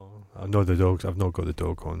No, the dogs. I've not got the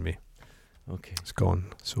dog on me. Okay. It's gone.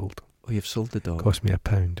 Sold. Oh, you've sold the dog. Cost me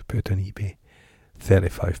 £1. Put it on eBay.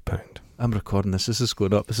 £35. I'm recording this. This is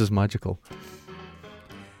going up. This is magical.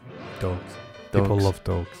 Dogs. People love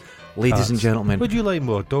dogs. Ladies Cats. and gentlemen. Would you like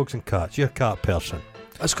more, dogs and cats? You're a cat person.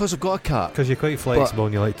 It's because I've got a cat. Because you're quite flexible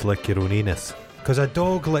and you like to lick your own anus. Because a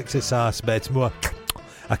dog licks its ass, but it's more...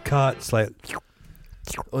 A cat's like...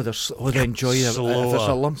 They enjoy it. If there's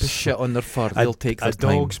a lump of shit on their fur, they'll take their time.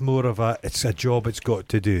 A dog's more of a... It's a job it's got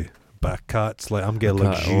to do. But a cat's like, I'm getting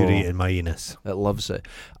luxuriating my anus. It loves it.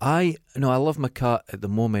 I love my cat at the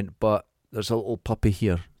moment, but there's a little puppy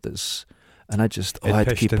here that's... And I just... It I'd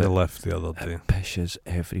pished keep in it. the lift the other day. It pishes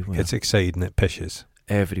everywhere. It's exciting, it pishes.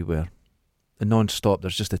 Everywhere. Non-stop,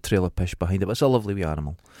 there's just a trail of pish behind it. But it's a lovely wee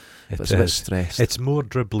animal. It's a bit stressed. It's more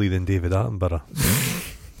dribbly than David Attenborough.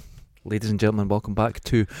 Ladies and gentlemen, welcome back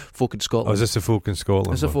to Folk in Scotland. Oh, is this the Folk in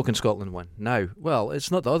Scotland It's a Folk in Scotland one. Now, well,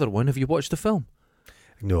 it's not the other one. Have you watched the film?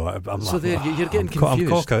 No, I'm so there, you're getting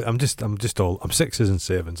confused. I'm sixes and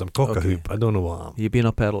sevens. I'm cock a hoop. I don't know what I'm. You been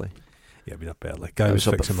up early? Yeah, been up early. Guy was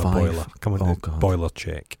fixing my boiler. Come on, boiler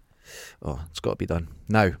check. Oh, it's got to be done.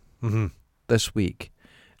 Now, this week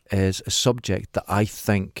is a subject that I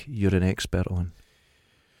think you're an expert on.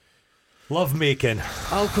 Love making.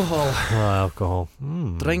 Alcohol. Alcohol.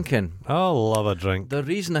 Drinking. I love a drink. The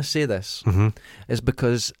reason I say this is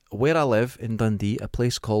because where I live in Dundee, a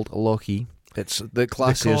place called Lochee, it's the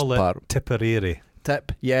classiest part. Tipperary.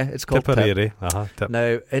 Tip, yeah, it's called Tipperary. Tip.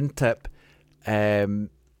 Now, in Tip, I've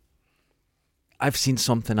seen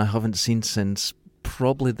something I haven't seen since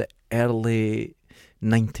probably the early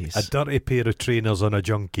 90s. A dirty pair of trainers on a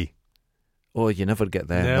junkie. Oh, you never get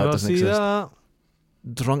that. Never that doesn't see exist. that.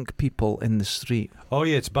 Drunk people in the street. Oh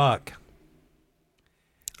yeah, it's back.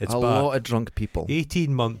 It's a back. lot of drunk people.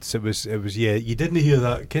 18 months. It was. Yeah, you didn't hear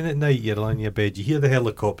that. Kind of at night, you're lying in your bed. You hear the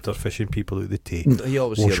helicopter fishing people out the tea. You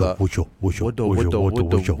always hear that.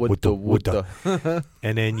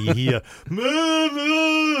 And then you hear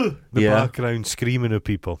the background screaming at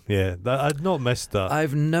people. Yeah, I'd not missed that.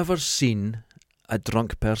 I've never seen a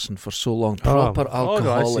drunk person for so long. Proper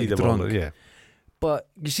alcoholic drunk. Yeah. But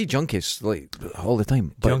you see junkies like all the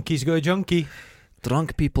time. But Junkies got a junkie.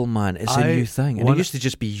 Drunk people, man, it's a new thing. And it used to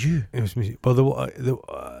just be you. It was me. Well,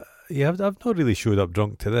 I've not really showed up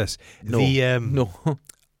drunk to this. No.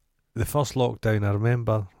 The first lockdown, I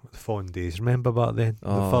remember the fond days. Remember back then?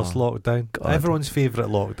 Oh, the first lockdown. God. Everyone's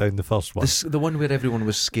favourite lockdown, the first one. The one where everyone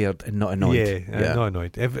was scared and not annoyed. Yeah. Not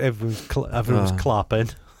annoyed. Everyone's clapping.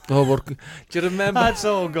 Oh, do you remember? That's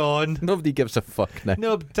all gone. Nobody gives a fuck now.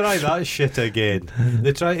 No, try that shit again.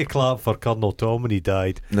 They tried to clap for Colonel Tom when he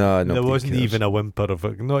died. No, there wasn't cares. even a whimper of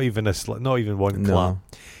it. Not even one clap.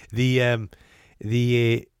 You'd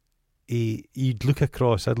look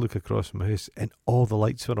across. I'd look across from my house, and all the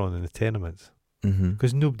lights were on in the tenements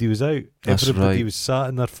because nobody was out. Everybody was sat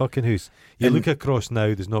in their fucking house. You look across now.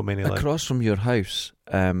 There's not many lights. Across from your house,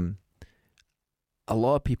 a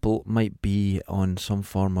lot of people might be on some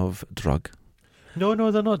form of drug. No,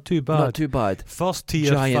 they're not too bad. Not too bad. First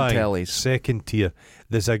tier, giant fine. tellies. Second tier,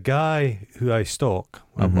 there's a guy who I stalk.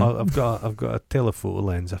 I've got a telephoto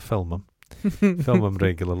lens. I film him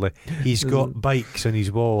regularly. He's got bikes on his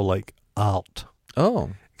wall like art.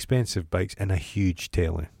 Oh, expensive bikes and a huge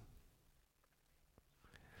telly.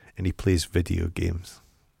 And he plays video games.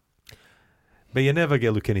 But you never get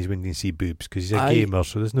a look in his window and see boobs because he's a gamer,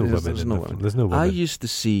 so there's no women. There's no women. I used to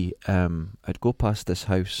see, I'd go past this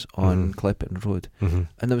house on Clipperton Road, and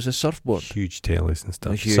there was a surfboard. Huge tellies and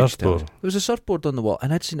stuff. Surfboard. There was a surfboard on the wall,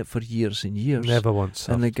 and I'd seen it for years and years. Never once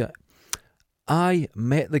surfed. And I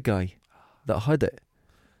met the guy that had it.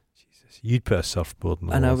 Jesus, you'd put a surfboard on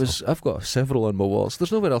the and wall. I've got several on my walls.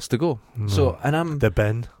 There's nowhere else to go. No. So, and I'm the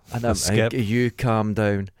bin. And I'm skip. You calm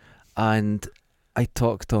down. And I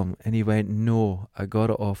talked to him, and he went, "No, I got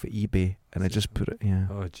it off at eBay, and I just put it." Yeah.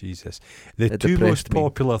 Oh Jesus! The two most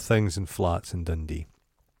popular things in flats in Dundee.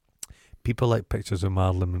 People like pictures of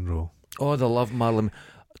Marilyn Monroe. Oh, they love Marilyn.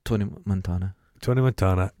 Tony Montana.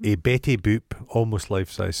 A Betty Boop, almost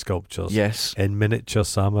life-size sculptures. Yes. In miniature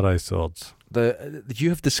samurai swords. You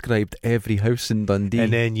have described every house in Dundee.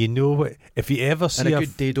 And then you know what? If you ever see and a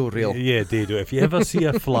good dado rail. Yeah, dado. If you ever see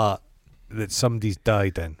a flat that somebody's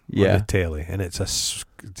died in on the telly, and it's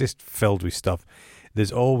just filled with stuff,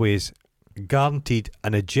 there's always guaranteed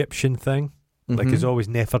an Egyptian thing. Like there's always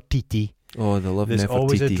Nefertiti. Oh, they love Nefertiti. There's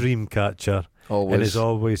always a dream catcher. Always. And there's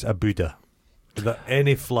always a Buddha.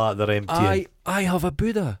 Any flat they're emptying. I have a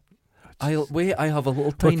Buddha. I have a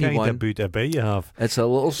little tiny one. What kind of Buddha bet you have? It's a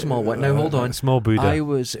little small one. Now hold on. Small Buddha. It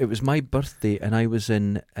was my birthday, and I was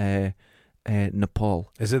in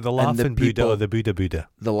Nepal. Is it the laughing Buddha or the Buddha?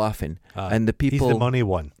 The laughing. And the people... He's the money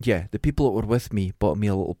one. Yeah, the people that were with me bought me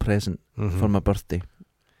a little present for my birthday.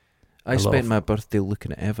 I spent my birthday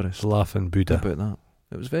looking at Everest. The laughing Buddha. How about that?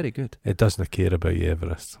 It was very good. It doesn't care about you,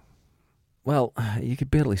 Everest. Well, you could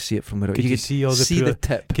barely see it from where... Could you see all the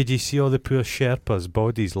tip. Could you see all the poor Sherpas'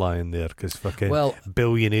 bodies lying there? Because fucking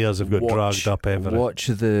billionaires have got dragged up Everest. Watch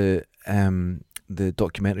the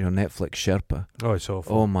documentary on Netflix, Sherpa. Oh, it's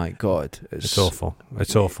awful. Oh my God. It's awful.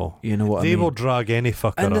 It's awful. You know what I mean? They will drag any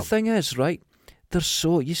fucker And the up. thing is, right, they're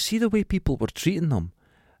so... You see the way people were treating them,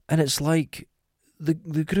 and it's like the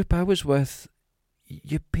group I was with,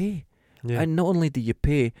 you pay. Yeah. And not only do you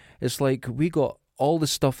pay, it's like we got all the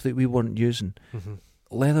stuff that we weren't using.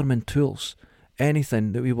 Leatherman tools,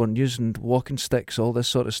 anything that we weren't using, walking sticks, all this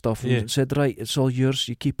sort of stuff. And said, right, it's all yours,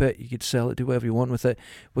 you keep it, you could sell it, do whatever you want with it.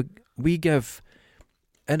 We give,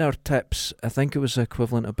 in our tips, I think it was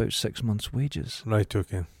equivalent about 6 months' wages. Right,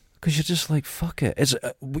 okay. Because you're just like, fuck it.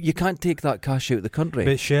 You can't take that cash out of the country.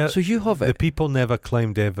 But so you have it. The people never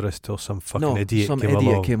climbed Everest till some fucking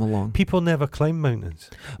idiot came along. People never climb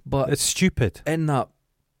mountains. But it's stupid. In that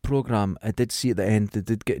programme, I did see at the end, they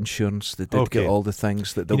did get insurance, they did get all the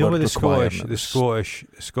things that they were requiring. The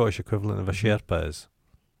Scottish equivalent of a Sherpa is?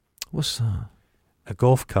 What's that? A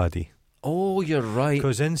golf caddy. Oh, you're right.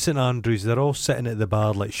 Because in St Andrews, they're all sitting at the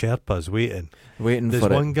bar like Sherpas waiting There's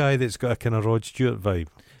for one guy that's got a kind of Rod Stewart vibe.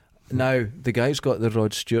 Now, the guy's got the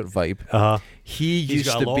Rod Stewart vibe. He's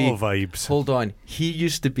got a lot of vibes. Hold on. He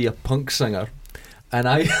used to be a punk singer. And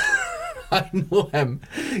I know him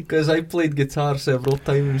because I played guitar several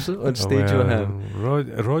times on stage with him.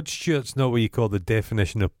 Rod Stewart's not what you call the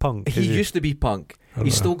definition of punk. He used to be punk.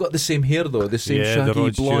 He's still got the same hair though, the same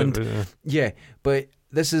shaggy blonde. Yeah, but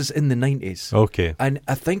this is in the 90s. Okay. And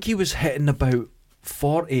I think he was hitting about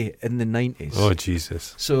 40 in the 90s. Oh,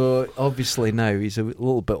 Jesus. So obviously now he's a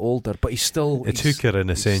little bit older, but he's still... It's hookering,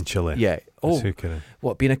 essentially. Yeah. Oh, it's hookering.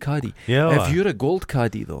 What, being a caddie? Yeah. If you're a gold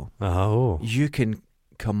caddie though, you can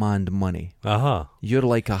command money. You're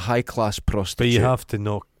like a high-class prostitute. But you have to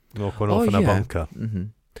knock one off in a bunker.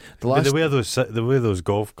 But they wear those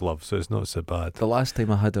golf gloves, so it's not so bad. The last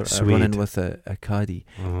time I had a run-in with a caddie,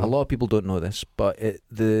 a lot of people don't know this, but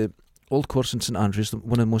the old course in St Andrews,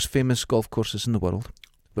 one of the most famous golf courses in the world,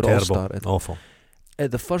 where it all started. Awful.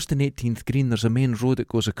 At the 1st and 18th green, there's a main road that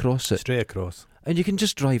goes across it. Straight across. And you can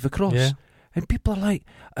just drive across. Yeah. And people are like,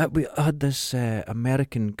 we had this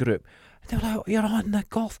American group, and they were like, you're on the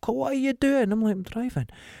golf course, what are you doing? I'm like, I'm driving.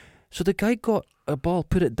 So the guy got a ball,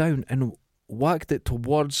 put it down, and whacked it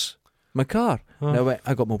towards my car. Now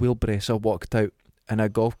I got my wheel brace, I walked out, and a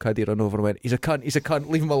golf caddy ran over and went, he's a cunt,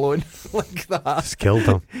 leave him alone. Like that. Just killed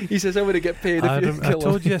him. He says, I'm going to get paid if you kill him. I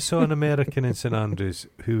told you I saw an American in St Andrews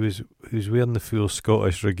who's wearing the full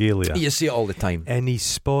Scottish regalia. You see it all the time. And his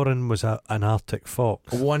sporran was an Arctic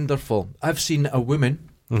fox. Wonderful. I've seen a woman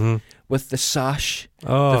with the sash,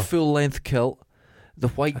 the full length kilt, the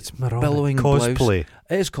white billowing cosplay. Blouse.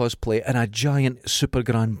 It is cosplay, and a giant super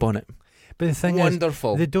grand bonnet. But the thing is,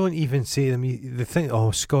 they don't even say them. They think,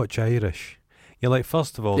 Scotch-Irish. You're like,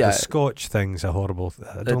 first of all, the Scotch thing's a horrible.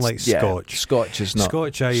 I don't like Scotch. Scotch is not.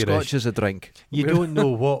 Scotch-Irish. Scotch is a drink. You don't know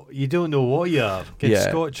what you are.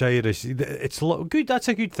 Scotch-Irish. It's good. That's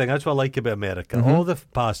a good thing. That's what I like about America. All the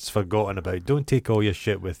past's forgotten about. Don't take all your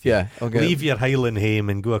shit with you. Yeah. Okay. Leave your Highland home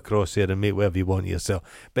and go across there and make whatever you want yourself.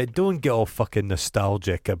 But don't get all fucking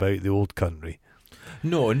nostalgic about the old country.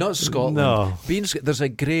 No, not Scotland. No. There's a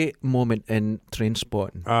great moment in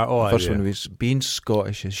Trainspotting. First one was being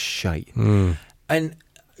Scottish is shite. And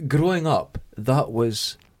growing up, that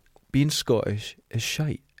was being Scottish is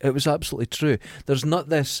shite. It was absolutely true. There's not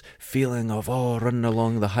this feeling of running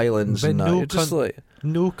along the Highlands and that.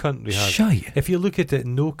 No country has shite. If you look at it,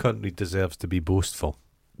 no country deserves to be boastful.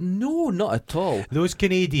 No, not at all. Those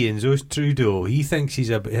Canadians, those Trudeau, he thinks his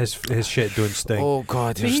shit don't stink. Oh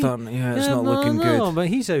God, you're starting. Yeah, it's not looking good. No, but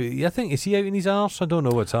he's out. I think is he out in his arse? I don't know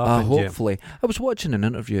what's happened. Hopefully, I was watching an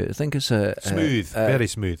interview. I think it's very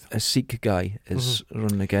smooth. A Sikh guy is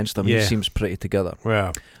running against him. He seems pretty together.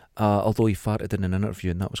 Yeah. Although he farted in an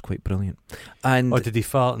interview, and that was quite brilliant. And did he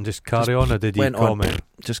fart and just carry on, or did he comment?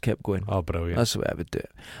 Just kept going. Oh, brilliant! That's the way I would do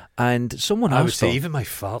it. And someone I would say even my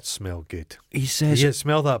farts smell good. He says, "You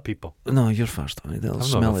smell that, people." No, your farts don't. They'll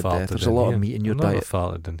smell of death. There's a lot of meat in your diet. I've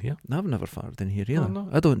never farted in here. I've never farted in here either. No.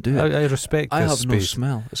 I don't do it. I respect. I have no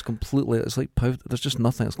smell. It's completely. It's like powder. There's just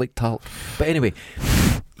nothing. It's like talc. But anyway.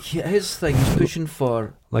 His thing is pushing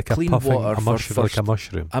for like clean water like a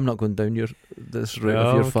mushroom. I'm not going down this route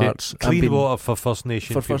of your farts. Clean water for First Nation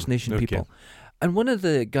people. For First Nation people. And one of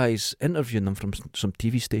the guys interviewing them from some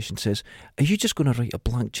TV station says, are you just going to write a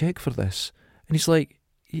blank cheque for this? And he's like,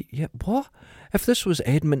 yeah, what? If this was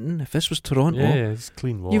Edmonton, if this was Toronto, it's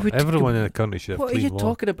clean water. Everyone in the country should have what clean are you water.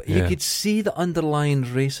 talking about? Yeah. You could see the underlying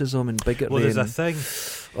racism and bigotry. Well, there's a thing.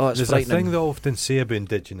 It's there's frightening. a thing they often say about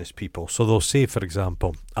Indigenous people. So they'll say, for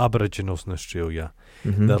example, Aboriginals in Australia,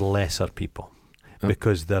 they're lesser people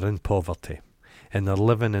because they're in poverty and they're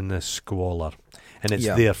living in this squalor, and it's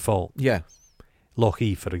their fault. Yeah.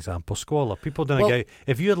 Lochee, for example, squalor. People don't get.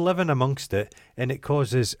 If you're living amongst it, and it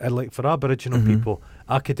causes, like for Aboriginal people,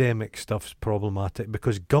 academic stuff's problematic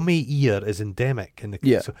because gummy ear is endemic in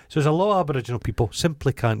the. So there's a lot of Aboriginal people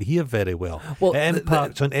simply can't hear very well. Well, it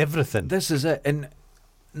impacts on everything. This is it. And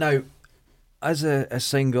now, as a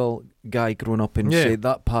single guy growing up in say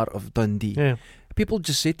that part of Dundee, people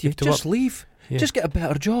just say to you, just leave, just get a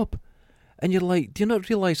better job. And you're like, do you not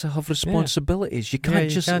realise I have responsibilities? You can't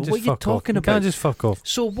just what are you talking about? You can't just fuck off.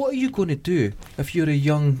 So what are you going to do if you're a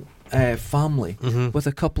young family with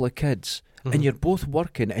a couple of kids and you're both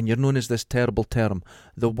working and you're known as this terrible term,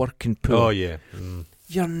 the working poor? Oh, yeah.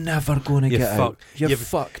 You're never going to get out. You're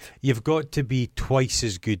fucked. You've got to be twice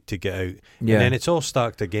as good to get out. Yeah. And then it's all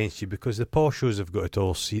stacked against you because the poshos have got it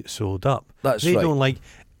all sold up. They don't like...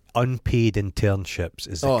 Unpaid internships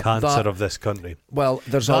is the cancer of this country. Well,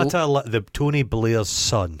 there's the Tony Blair's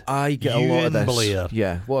son. I get a lot of this. Blair.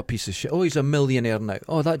 Yeah, what a piece of shit. Oh, he's a millionaire now.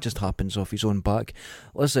 Oh, that just happens off his own back.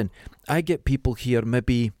 Listen, I get people here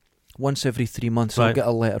maybe once every 3 months. I'll get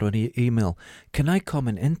a letter on email. Can I come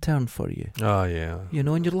and intern for you? Oh, yeah. You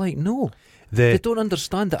know, and you're like, no. They don't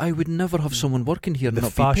understand that I would never have someone working here. The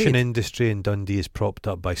not fashion be paid. industry in Dundee is propped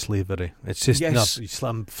up by slavery. It's just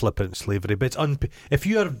I'm flippant slavery, but it's if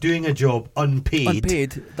you are doing a job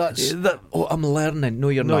unpaid, that's I'm learning. No,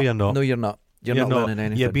 you're not. You're not. No, you're not. You're not learning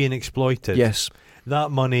anything. You're being exploited. Yes,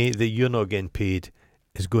 that money that you're not getting paid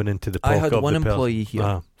is going into the pocket. I had of one the employee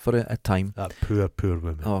here for a time. That poor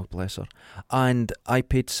woman. Oh, bless her. And I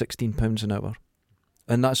paid £16 an hour,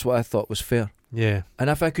 and that's what I thought was fair. Yeah. And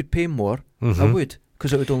if I could pay more, I would,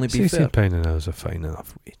 because it would only be fair. £16 an hour is a fine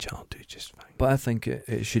enough wage. I'll do just fine. But I think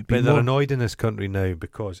it should be more. But they're annoyed in this country now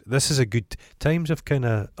because this is a good... Times of kind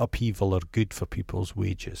of upheaval are good for people's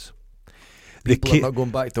wages. People are not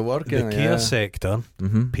going back to work. The care sector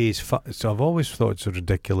pays... so I've always thought it's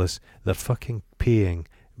ridiculous. They're fucking paying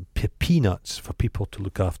peanuts for people to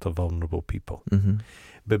look after vulnerable people.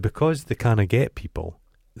 But because they can't get people...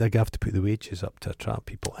 they have to put the wages up to attract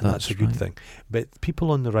people, and that's a good thing. But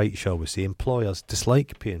people on the right, shall we say, employers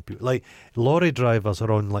dislike paying people. Like lorry drivers are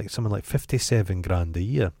on like something like 57 grand a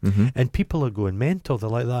year, and people are going mental. They're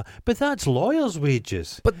like that. But that's lawyers'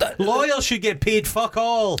 wages. But lawyers should get paid fuck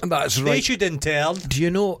all. That's right. They should intern. Do you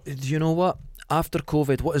know what? After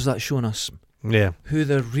COVID, what has that shown us? Yeah. Who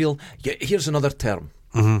the real... here's another term,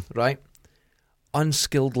 right?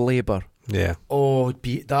 Unskilled labour. Yeah. Oh,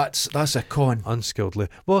 that's a con. Unskilled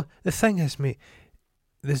labour. Well, the thing is, mate,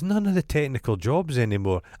 there's none of the technical jobs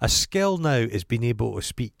anymore. A skill now is being able to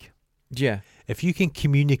speak. Yeah. If you can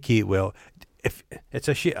communicate well, if it's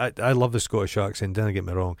a shit. I love the Scottish accent. Don't get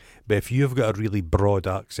me wrong, but if you've got a really broad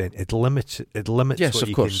accent, it limits yes, what of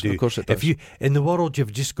you course, can do. Of course, it does. If you in the world,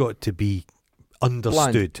 you've just got to be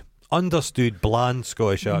understood. Bland. Understood, bland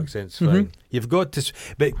Scottish accent's fine. You've got to,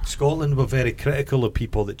 but Scotland were very critical of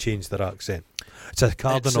people that changed their accent. It's a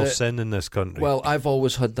cardinal sin in this country. Well, I've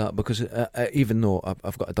always had that because even though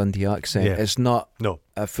I've got a Dundee accent, it's not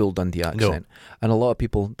a full Dundee accent. And a lot of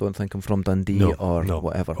people don't think I'm from Dundee or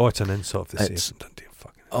whatever. Oh, it's an insult to say from Dundee.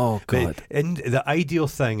 Oh, God. And the ideal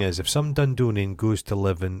thing is if some Dundonian goes to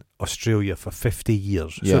live in Australia for 50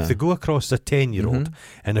 years, so if they go across a 10-year-old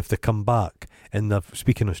and if they come back and they're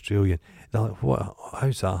speaking Australian, they're like, what?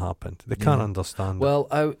 How's that happened? They can't understand Well,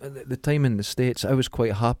 the time in the States, I was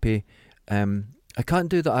quite happy. I can't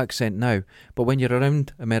do the accent now, but when you're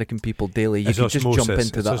around American people daily, you can just jump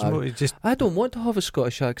into that. I don't want to have a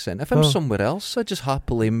Scottish accent. If I'm somewhere else, I just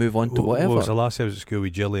happily move on to whatever. Well, was the last time I was at school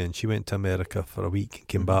with Gillian. She went to America for a week and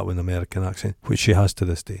came back with an American accent, which she has to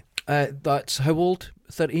this day. That's how old?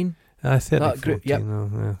 13? 13, that group, 14. Yep.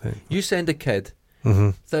 No, you send a kid,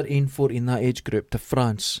 13, 14, that age group, to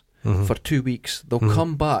France for 2 weeks. They'll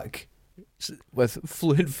come back with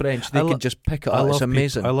fluent French. They can just pick it up. It's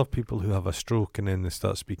amazing. I love people who have a stroke and then they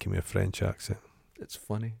start speaking with a French accent. It's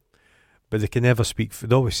funny. But they can never speak.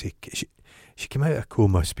 They always say, she came out of a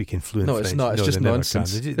coma speaking fluent French. No, it's not. It's just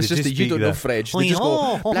nonsense. It's just that you don't know French. They just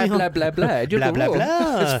go, blah, blah, blah, blah. You blah, blah,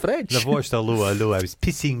 blah. It's French. I've watched Hello, Hello. I was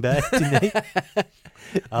pissing bad tonight.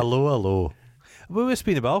 Hello, Hello. We were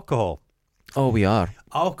speaking about alcohol. Oh, we are.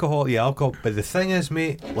 Alcohol. But the thing is,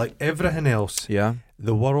 mate, like everything else,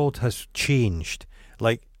 the world has changed.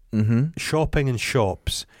 Like shopping in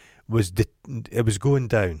shops it was going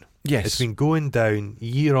down. Yes. It's been going down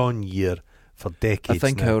year on year for decades. I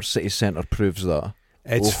think now. our city centre proves that.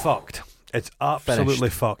 It's fucked. It's absolutely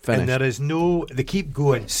fucked. Finished. And there is no. They keep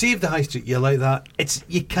going. Save the high street. You like that? It's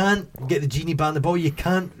you can't get the genie behind the ball. You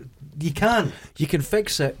can't. You can't. You can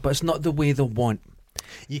fix it, but it's not the way they want.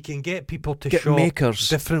 You can get people to Get shop makers.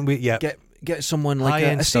 different way. Yeah. Get someone like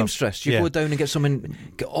High-end a stuff. seamstress. You Yeah. go down and get someone,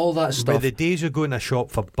 get all that But stuff. the days of going to a shop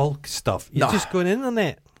for bulk stuff, you Nah. just go on the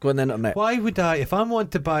internet. Go on the internet. Why would I? If I want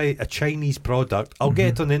to buy a Chinese product, I'll get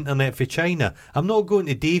it on the internet for China. I'm not going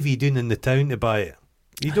to Davy down in the town to buy it.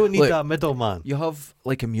 You don't need Look, that middleman. You have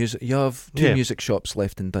like you have two Yeah. music shops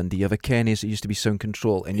left in Dundee. You have a Kenny's that used to be Sound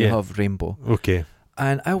Control, and you Yeah. have Rainbow. Okay.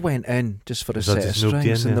 And I went in just for a Is there set of just nobody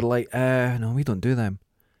strings, in and there? they're like, no, we don't do them.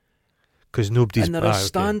 Because nobody's... And they're a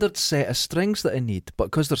standard set of strings that I need, but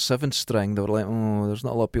because they're 7-string, they were like, oh, there's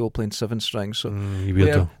not a lot of people playing 7-string. So you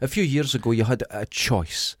where weirdo. a few years ago you had a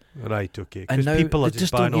choice, Right, okay. and Because now people are they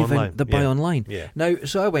just don't buying even online. they buy online. Yeah. Now,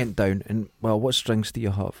 so I went down and what strings do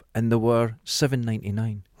you have? And there were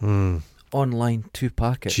 $7.99 online, 2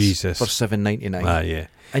 packets Jesus. for $7.99. Ah, yeah.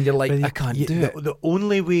 And you're like, But I can't do it. The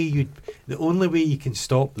only way you can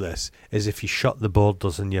stop this is if you shut the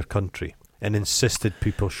borders in your country and insisted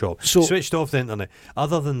people shop. So- Switched off the internet.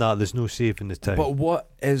 Other than that, there's no saving the town. But what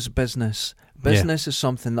is business? Business is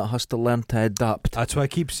something that has to learn to adapt. That's what I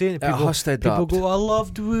keep saying. It People, has to people adapt. go, I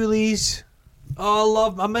loved Woolies.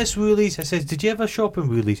 Oh, I miss Woolies. I says, did you ever shop in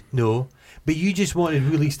Woolies? No. But you just wanted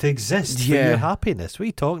Woolies to exist for Yeah. your happiness. What are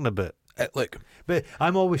you talking about? Look, But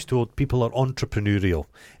I'm always told people are entrepreneurial.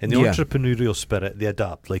 In the Yeah. entrepreneurial spirit, they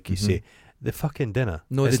adapt, like you say. The fucking dinner.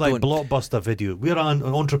 No, it's they like don't. Blockbuster Video. We're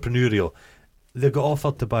entrepreneurial. They got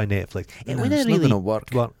offered to buy Netflix. It No, wouldn't it's not really gonna work.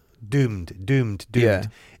 Well, doomed. Yeah.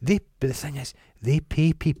 But the thing is, they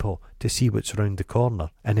pay people to see what's around the corner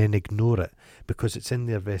and then ignore it because it's in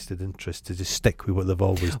their vested interest to just stick with what they've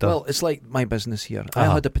always done. well, it's like my business here. I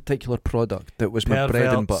Uh-huh. had a particular product that was my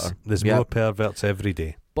bread and butter. There's Yep. more perverts every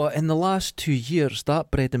day. But in the last 2 years, that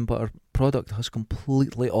bread and butter product has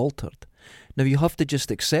completely altered. Now, you have to just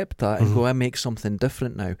accept that and go, I make something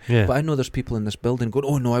different now. Yeah. But I know there's people in this building going,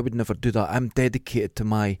 oh no, I would never do that. I'm dedicated to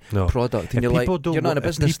my No. product. And If you're like, people don't you're not in a wa- if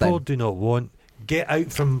business people then. do not want, get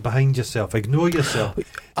out from behind yourself. Ignore yourself.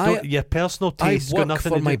 Your personal I taste got work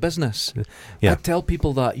nothing for to my do. business. Yeah. I tell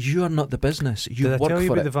people that you are not the business. You Did I work tell you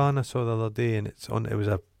for about it. the van I saw the other day? And it was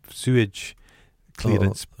a sewage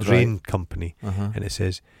clearance Oh, drain company, Uh-huh. and it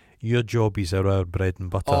says your jobbies are our bread and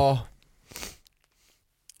butter. Oh,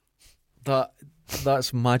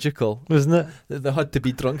 that's magical. Wasn't it? They had to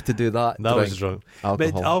be drunk to do that. That drink was drunk.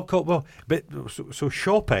 alcohol. But alcohol. Well, but so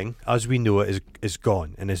shopping, as we know it, is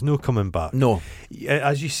gone, and there's no coming back. No,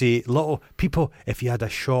 As you say, little people. If you had a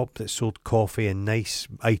shop that sold coffee and nice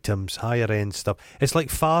items, higher end stuff, it's like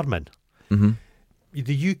farming. mm-hmm.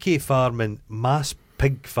 The UK farming, mass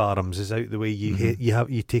pig farms is out the way.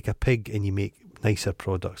 You take a pig and you make nicer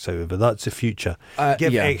products out of it. That's the future.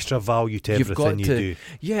 Give yeah. extra value to You've everything got you to- do.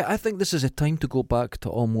 Yeah, I think this is a time to go back to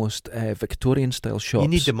almost Victorian style shops. You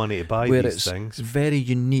need the money to buy where these it's things. very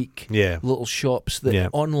unique Yeah, little shops that Yeah.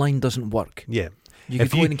 online doesn't work. yeah. You can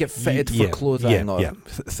If go you- in and get fitted yeah, for clothing or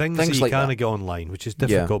Things that things you like can't that. get online, which is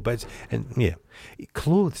difficult. But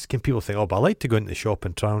clothes. Can people think, oh, but I like to go into the shop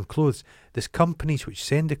and try on clothes? There's companies which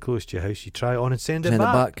send the clothes to your house. You try it on and send it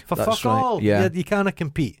back. For That's fuck right. all. Yeah. You can't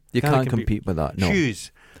compete. you can't compete with that. No.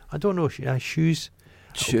 Shoes. I don't know. Shoes.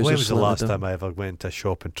 Shoes When are was the slightly last different. time I ever went to a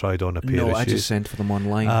shop and tried on a pair No, of I shoes? just sent for them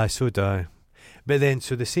online. So do I. But then,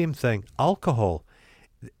 so the same thing. Alcohol.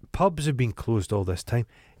 Pubs have been closed all this time.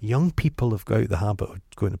 Young people have got out the habit of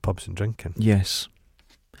going to pubs and drinking. Yes.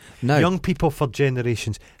 Now, Young people for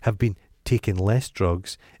generations have been taking less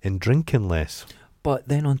drugs and drinking less. but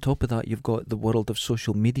then on top of that, you've got the world of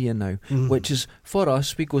social media now, which is, for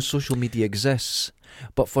us, we go social media exists.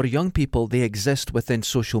 But for young people, they exist within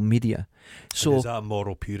social media. So is that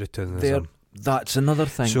moral puritanism? that's another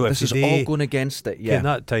thing. So if this is they- all going against it. In Yeah.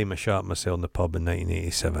 that time I shot myself in the pub in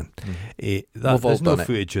 1987. We've There's all no done it.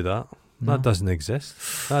 footage of that. No. That doesn't exist.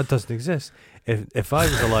 That doesn't exist. If I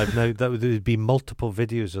was alive now, there would be multiple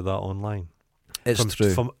videos of that online. It's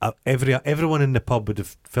true. From everyone in the pub would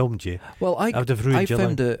have filmed you. Well, I would have ruined I your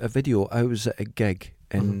found life. a video. I was at a gig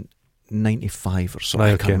in 95 or so. Right,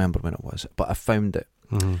 I okay. can't remember when it was, but I found it.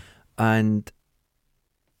 Mm-hmm. And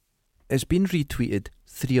it's been retweeted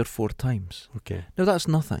 3 or 4 times. Okay. Now, that's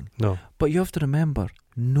nothing. No. But you have to remember,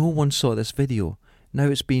 no one saw this video. Now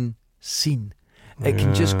it's been seen. It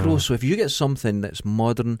can just grow. So if you get something that's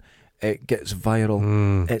modern, it gets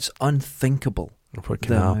viral, it's unthinkable. What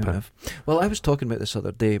can the amount happen? of- Well, I was talking about this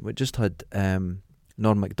other day. We just had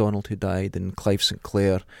Norm MacDonald who died, and Clive St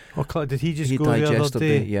Clair. Oh, did he just He go died the other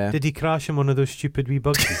yesterday, day? yeah. Did he crash in one of those stupid wee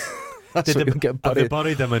buggies? That's what get Have they buried.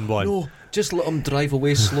 buried him in one? No, just let him drive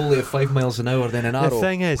away slowly at 5 miles an hour, then an arrow. The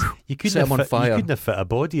thing is, you Set him on you fire. couldn't have fit a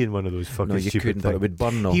body in one of those fucking No, you stupid couldn't, but it things. would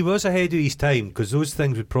burn though. He was ahead of his time, because those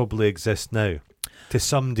things would probably exist now to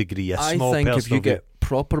some degree. I think if you get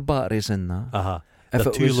proper batteries in that, if they're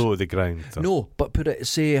it too was, low to the ground. Though. No, but put it,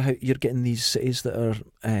 say how you're getting these cities that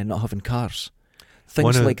are not having cars.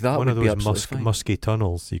 Things like that one would of be those absolutely fine. musky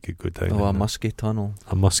tunnels you could go down. Oh, a in. musky tunnel.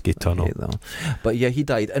 A musky I tunnel. hate that. But yeah, he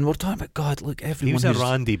died, and we're talking about God. Look, everyone. He was a who's-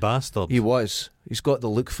 randy bastard. He was. He's got the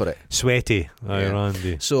look for it. Sweaty. Aye, Yeah.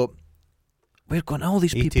 Randy. So we're going. All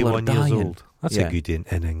these people are 81 years dying. old. That's Yeah. a good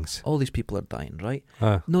innings. All these people are dying, right?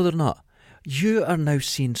 Ah. No, they're not. You are now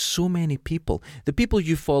seeing so many people. The people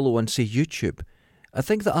you follow on, say, YouTube, I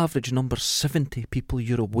think the average number's 70 people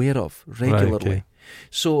you're aware of regularly. Right, okay.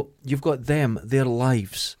 So you've got them, their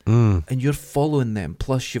lives, Mm. and you're following them.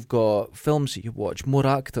 Plus you've got films that you watch, more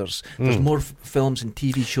actors. There's more films and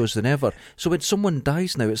TV shows than ever. So when someone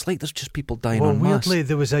dies now, it's like there's just people dying Well, en masse. weirdly,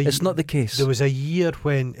 there was a It's not the case. There was a year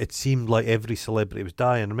when it seemed like every celebrity was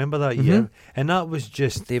dying. Remember that year? And that was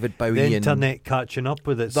just David Bowie the and... internet catching up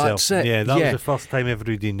with itself. That's it, Yeah, that yeah. was the first time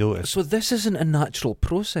everybody noticed. So this isn't a natural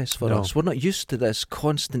process for No. us. We're not used to this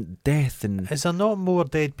constant death and... Is there not more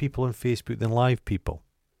dead people on Facebook than live people?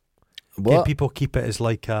 What? People keep it as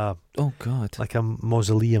like a Oh, God.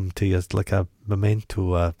 mausoleum to you, as like a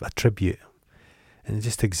memento, a tribute, and it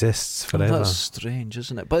just exists Oh, forever. that's strange,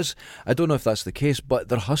 isn't it? But I don't know if that's the case, but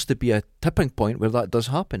there has to be a tipping point where that does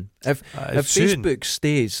happen. If soon. Facebook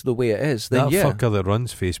stays the way it is, then That yeah, fucker that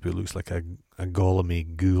runs Facebook looks like a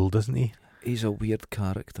Gollum ghoul, doesn't he? he's a weird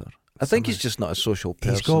character. I think he's just not a social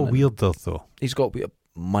person. He's got and weirder though. He's got weird.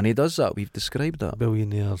 Money does that. We've described that.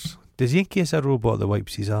 Billionaires. Does he encase a robot that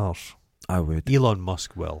wipes his arse? I would. Elon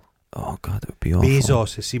Musk will. Oh, God, it would be awful.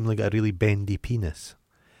 Bezos has seemed like a really bendy penis.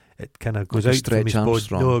 It kind of goes Like a out from his Stretch body.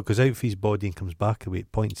 Armstrong. No, it goes out from his body and comes back away.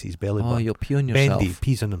 It points his belly Oh, button. you'll pee on yourself. Bendy,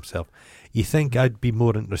 pees on himself. You think I'd be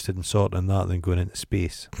more interested in sorting that than going into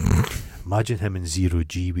space? Imagine him in zero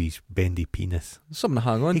G with his bendy penis. Something to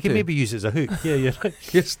hang on He to. could maybe use it as a hook. Yeah, you're right.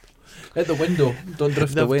 Just at the window. Don't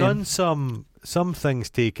drift They've away. done some things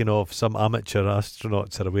taken off. Some amateur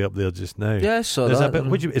astronauts are away up there just now. Yeah, so There's that.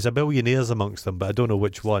 there's a billionaires amongst them, but I don't know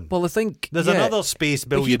which one. Well, I think There's yeah, another space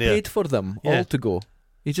but he billionaire. paid for them Yeah. all to go.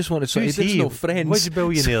 He just wanted. So Who's he has no friends. Which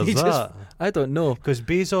billionaire's he that? just- I don't know. Because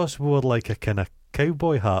Bezos wore like a kind of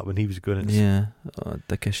cowboy hat when he was going into Yeah, oh,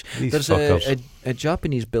 dickish. these There's fuckers. a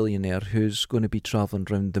Japanese billionaire who's going to be travelling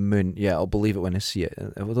around the moon. Yeah, I'll believe it when I see it.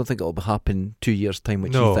 I don't think it'll happen 2 years' time,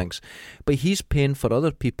 which No. he thinks. But he's paying for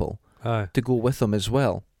other people Aye. to go with him as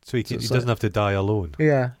well. So he So it's doesn't have to die alone.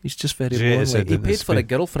 Yeah, he's just very Jay lonely. said He in the paid for a space-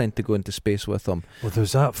 girlfriend to go into space with him. Well, there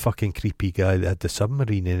was that fucking creepy guy that had the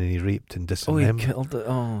submarine in and he raped and Oh, he dismembered. killed it.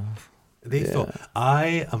 Oh, They yeah. thought,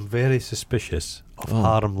 I am very suspicious of Oh.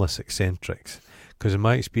 harmless eccentrics. Because in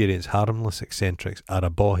my experience, harmless eccentrics are a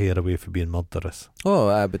ball hair away from being murderous.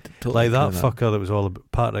 Oh, but totally Like that kinda- fucker that was all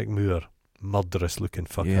about Patrick Moore, murderous looking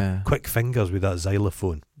fucker. Yeah. Quick fingers with that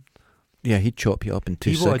xylophone. Yeah, he'd chop you up in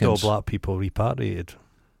 2 He wanted all seconds. black people repatriated.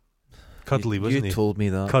 Cuddly, wasn't you he? told me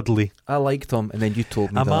that. Cuddly. I liked him, and then you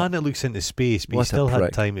told me A that. man that looks into space, but What he a still had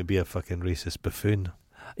prick. time to be a fucking racist buffoon.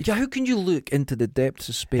 Yeah, how can you look into the depths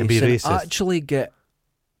of space And be racist. actually get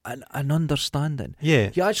an understanding? Yeah.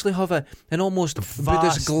 You actually have an almost The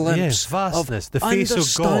Buddhist glimpse vastness, of the face of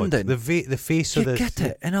God, understanding. the face You of the. get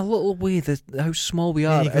it in a little way, how small we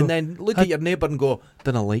There are, you go. and then look I- at your neighbour and go,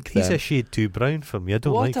 "Don't like He's that." a shade too brown for me. I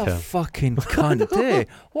don't What like a him. fucking cunt, eh?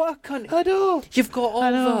 What a cunt! I know. You've got all I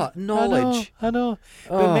know, that knowledge. I know.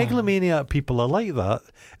 Oh. But megalomaniac people are like that.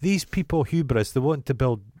 These people, hubris, they want to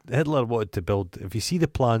build. Hitler wanted to build. If you see the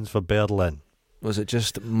plans for Berlin, Was it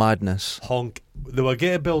just madness? honk. They were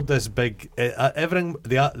going to build this big. Everything.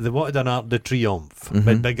 They wanted an Arc de Triomphe,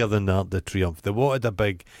 but Mhm. bigger than the Arc de Triomphe. They wanted a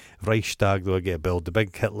big Reichstag. They were going to build the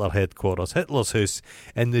big Hitler headquarters, Hitler's house,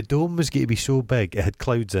 and the dome was going to be so big it had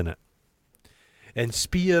clouds in it. And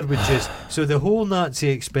Speer would just. So the whole Nazi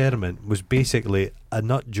experiment was basically a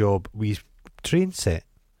nut job with train set.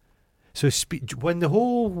 So when the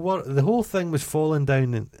whole thing was falling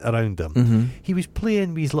down around him, Mm-hmm. he was playing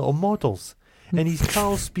with these little models, and his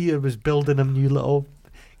Carl Speer was building him new little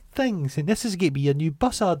things, and this is going to be your new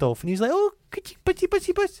bus, Adolf. And he's like, "Oh, could you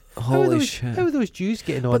bus? Holy shit! How are those Jews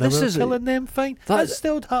getting on? But this We're is- killing them fine. That's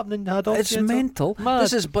still happening, Adolf. It's Hitler. mental. Mad.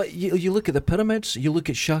 This is, but you look at the pyramids. You look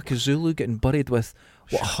at Shaka Zulu getting buried with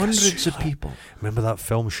hundreds of people. Remember that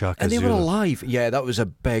film, Shaka And they Zulu? were alive. Yeah, that was a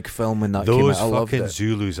big film when that came Those out. I loved fucking it.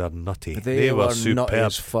 Zulus are nutty. They were superb. nutty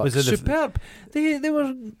as fuck. Was it the Superb. They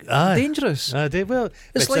were dangerous.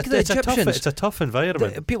 It's like the Egyptians. It's a tough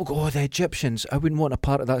environment. People go, the Egyptians. I wouldn't want a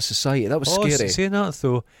part of that society. That was scary. Saying that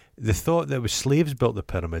though, they thought that it was slaves built the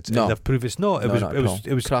pyramids, No. and they've proved it's not.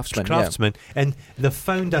 It was craftsmen. and they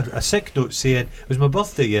found a sick note saying, "It was my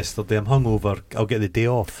birthday yesterday. I'm hungover. I'll get the day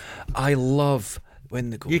off." I love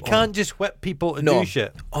when they go. You can't just whip people to do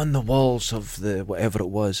shit. On the walls of the whatever it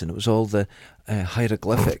was, and it was all the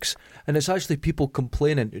hieroglyphics, and it's actually people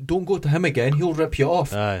complaining, "Don't go to him again. He'll rip you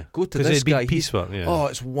off. Aye. Go to this guy." Peaceful. Yeah. Oh,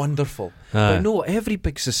 it's wonderful. Aye. But no, every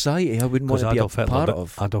big society I wouldn't want to be a part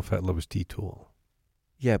of. Adolf Hitler was teetotal.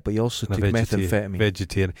 Yeah, but he also And took methamphetamine.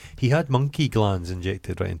 Vegetarian. He had monkey glands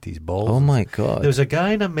injected right into his balls. Oh my God. There was a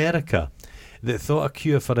guy in America that thought a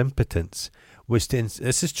cure for impotence was to,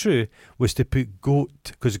 this is true, was to put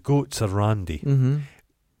goat, because goats are randy. Mm-hmm.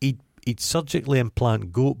 He'd surgically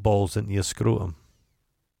implant goat balls into your scrotum.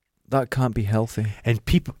 That can't be healthy. And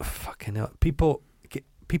people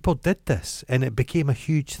did this, and it became a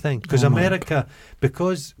huge thing. Because Oh my America,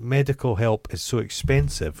 because medical help is so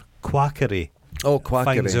expensive, quackery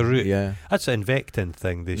finds a route. Yeah. That's an Invectin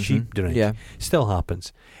thing, the sheep drink. Yeah. Still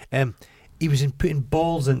happens. He was putting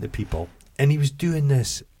balls into people, and he was doing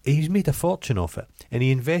this. He's made a fortune off it, and he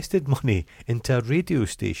invested money into a radio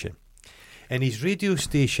station. And his radio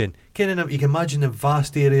station, you can imagine the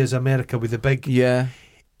vast areas of America with the big. Yeah.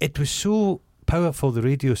 It was so powerful. The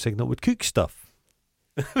radio signal would cook stuff.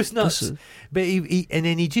 It was nuts. But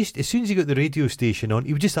he just, as soon as he got the radio station on,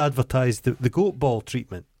 he would just advertise the goat ball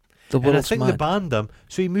treatment. And I think they banned him,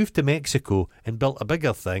 so he moved to Mexico and built a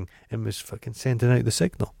bigger thing and was fucking sending out the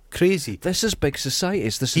signal. Crazy. This is big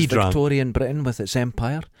societies. This is Victorian Britain with its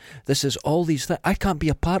empire. This is all these things. I can't be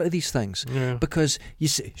a part of these things because you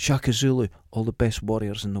see Shaka Zulu, all the best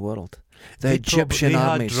warriors in the world. The Egyptian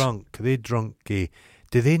armies. They drunk.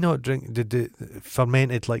 Do they not drink? Did they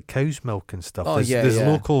fermented like cow's milk and stuff? There's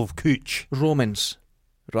local cooch. Romans.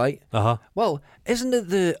 Right? Well, isn't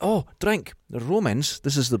it drink. The Romans,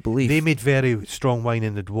 this is the belief. They made very strong wine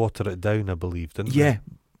and they'd water it down, I believe, didn't they? Yeah.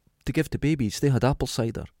 To give to babies. They had apple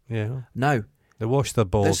cider. Yeah. Now, they washed their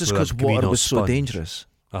balls. This is because water was so dangerous.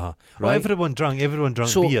 Right? Well, everyone drank beer.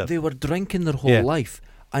 So they were drinking their whole life.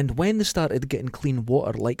 And when they started getting clean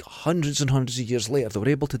water, like hundreds and hundreds of years later, they were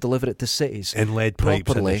able to deliver it to cities in lead properly.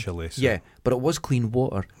 Pipes initially. So. Yeah, but it was clean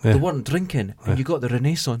water. They weren't drinking, and you got the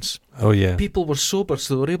Renaissance. Oh yeah, people were sober,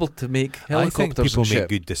 so they were able to make helicopters. I think people make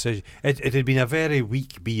good decisions. It had been a very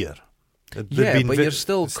weak beer. But you're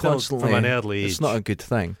still constantly from an early age. It's not a good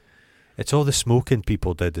thing. It's all the smoking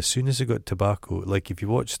people did. As soon as they got tobacco, like if you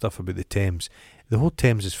watch stuff about the Thames, the whole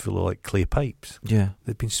Thames is full of like clay pipes. Yeah.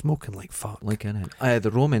 They'd been smoking like fuck. Like in it.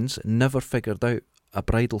 The Romans never figured out a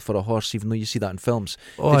bridle for a horse, even though you see that in films.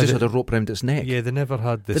 They just had a rope round its neck. Yeah, they never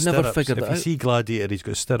had the stirrups. Never figured if it you out. see Gladiator, he's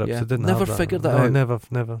got stirrups. Yeah. They didn't never have that. figured that out.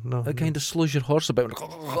 Never. No. It kind of slows your horse about.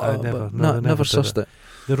 Never sussed it.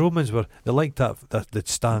 The Romans they liked that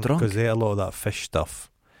stand because they had a lot of that fish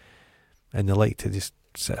stuff, and they liked to just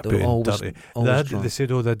sit about and dirty. They said,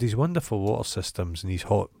 they had these wonderful water systems and these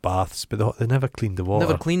hot baths, but they never cleaned the water.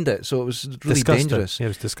 Never cleaned it, so it was really disgusting. Dangerous. Yeah, it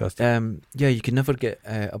was disgusting. You could never get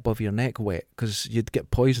above your neck wet because you'd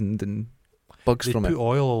get poisoned and bugs from it. They put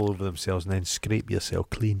oil all over themselves and then scrape yourself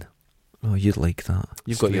clean. Oh, you'd like that.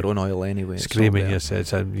 You've got your own oil anyway. Scraping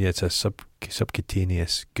yourself. It's a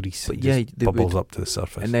subcutaneous grease. But just bubbles up to the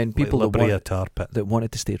surface. And then people that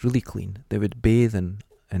wanted to stay really clean, they would bathe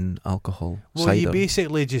in alcohol. Well, cider. you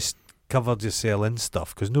basically just covered yourself in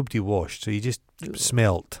stuff because nobody washed, so you just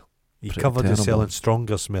smelt. You covered yourself in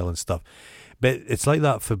stronger smelling stuff. But it's like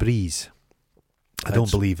that Febreze. I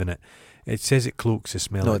don't believe in it. It says it cloaks the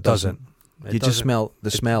smell. No, it doesn't. Just smell the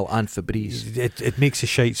smell and Febreze. It makes the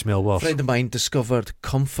shite smell worse. A friend of mine discovered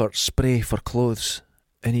comfort spray for clothes,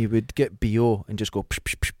 and he would get BO and just go psh,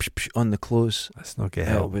 psh, psh, psh, psh, on the clothes. That's not going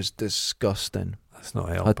to help. It was disgusting. That's not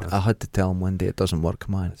helping. I had to tell him one day it doesn't work,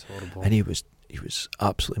 man. It's horrible. And he was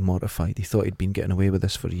absolutely mortified. He thought he'd been getting away with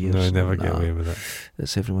this for years. No, never get away with it.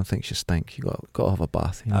 It's everyone thinks you stink. You got to have a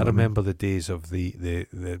bath. You know I remember the days of the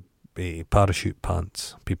parachute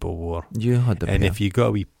pants people wore. You had them, and if you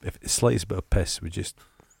got if the slightest bit of piss would just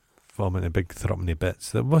form into big thruppeny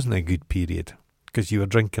bits. That wasn't a good period because you were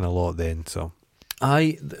drinking a lot then. So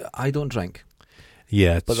I don't drink.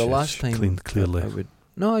 Yeah, but the last time clearly I would.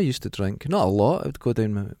 No, I used to drink. Not a lot. I would go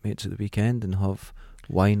down with my mates at the weekend and have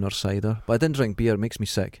wine or cider. But I didn't drink beer. It makes me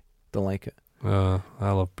sick. Don't like it. I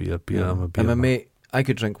love beer. I'm a beer man. I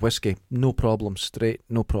could drink whiskey, no problem, straight,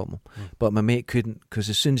 no problem. But my mate couldn't, because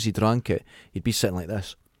as soon as he drank it, he'd be sitting like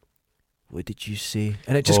this. What did you say?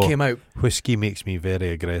 And it just came out. Whiskey makes me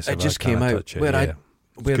very aggressive. It just came out.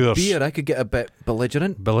 Where beer, I could get a bit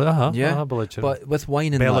belligerent. Belligerent. But with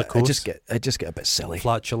wine and that, I just get a bit silly.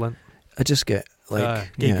 Flatulent. I just get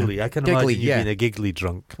like giggly. Yeah. I can imagine you being a giggly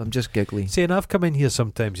drunk. I'm just giggly. See, and I've come in here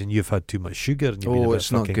sometimes and you've had too much sugar and you've been a bit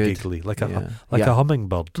fucking giggly, like a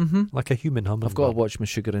hummingbird, like a human hummingbird. I've got to watch my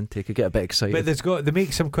sugar intake. I get a bit excited. But they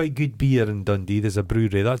make some quite good beer in Dundee. There's a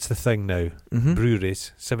brewery. That's the thing now.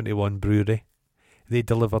 Breweries, 71 Brewery. They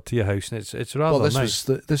deliver to your house, and it's rather nice.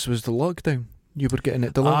 This was the lockdown. You were getting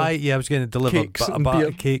it delivered. I was getting it delivered. Cakes but and a beer.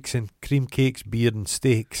 of cakes and cream cakes, beer and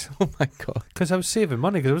steaks. Oh my God! Because I was saving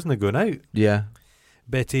money because I wasn't going out. Yeah.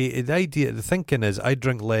 But the thinking is, I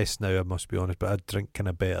drink less now. I must be honest, but I drink kind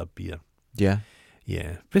of better beer. Yeah.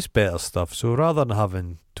 Yeah, just better stuff. So rather than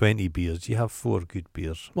having 20 beers, you have 4 good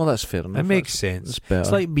beers. Well, that's fair enough. It makes sense. It's better.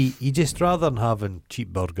 It's like meat. You just, rather than having cheap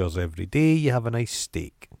burgers every day, you have a nice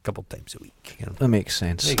steak a couple of times a week. You know? That makes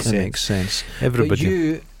sense. Makes sense. Everybody. But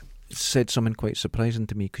you said something quite surprising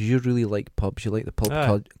to me, because you really like pubs. You like the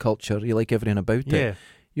pub culture. You like everything about it.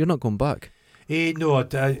 You're not going back. No,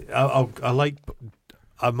 I like.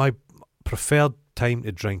 My preferred time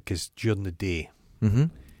to drink is during the day. Mm-hmm.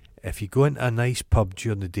 If you go into a nice pub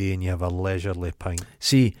during the day and you have a leisurely pint,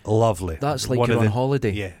 see, lovely. That's like you're on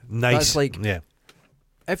holiday. Yeah, nice. That's like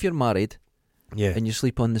if you're married, and you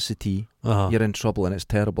sleep on the settee, you're in trouble and it's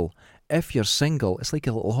terrible. If you're single, it's like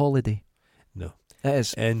a little holiday. No, it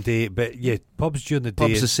is. And but pubs during the day.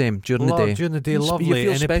 Pubs the same during the day. During the day, lovely.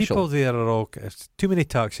 And the people there are all. Too many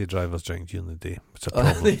taxi drivers drink during the day. It's a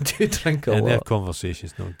problem. They do drink a lot. And their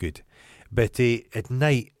conversation's not good. But at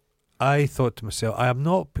night, I thought to myself, I am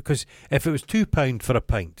not, because if it was £2 for a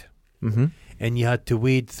pint, and you had to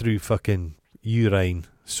wade through fucking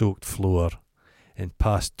urine-soaked floor and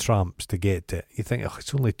past tramps to get to it, you think,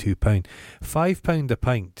 it's only £2. £5 a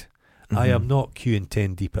pint. I am not queuing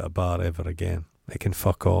 10 deep at a bar ever again. I can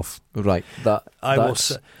fuck off. Right. I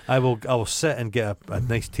will sit and get a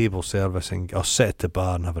nice table service, and I'll sit at the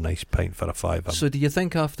bar and have a nice pint for a £5. So do you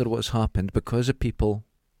think after what's happened, because of people,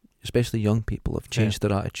 especially young people, have changed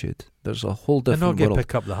their attitude, there's a whole different world? They're not going to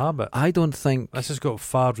pick up the habit. I don't think... This has got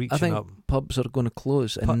far-reaching I think up. Pubs are going to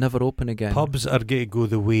close and never open again. Pubs are going to go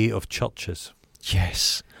the way of churches.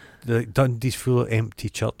 Yes. Dundee's full of empty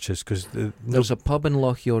churches, because there's a pub in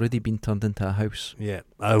Lochie already been turned into a house. Yeah.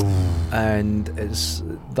 And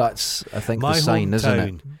that's I think the sign, isn't it? My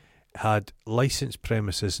hometown had licensed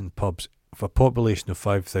premises and pubs for a population of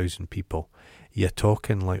 5,000 people. You're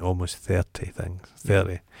talking like almost 30 things.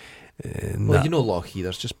 30. Well, you know Lochie,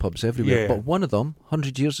 there's just pubs everywhere. Yeah. But one of them,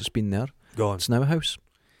 100 years it's been there. Gone. It's now a house.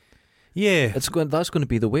 Yeah. That's going to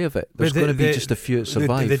be the way of it. There's going to be just a few that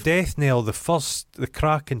survive. The death knell, the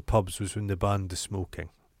crack in pubs was when they banned the smoking.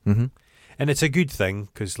 Mm-hmm. And it's a good thing,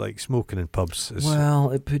 because like smoking in pubs is...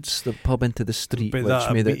 Well, it puts the pub into the street,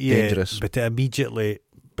 which made it dangerous. But it immediately...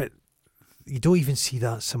 But you don't even see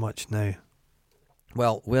that so much now.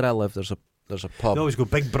 Well, where I live, there's a pub. You always go,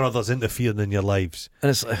 Big Brother's interfering in your lives. And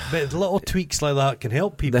it's, but little tweaks like that can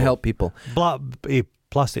help people. They help people.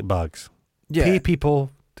 Plastic bags. Yeah. Pay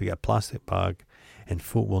people to get a plastic bag, and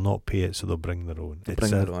folk will not pay it, so they'll bring their own.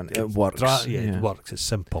 It works. It works. It's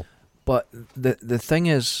simple. But the thing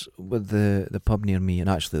is, with the pub near me, and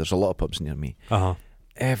actually there's a lot of pubs near me,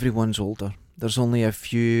 everyone's older. There's only a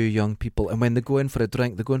few young people, and when they go in for a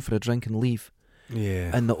drink, and leave.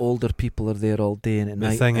 Yeah. And the older people are there all day and at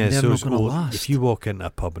night. The thing is, those old, if you walk into a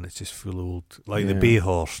pub and it's just full of old, like the Bay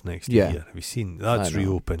Horse next to here, have you seen? That's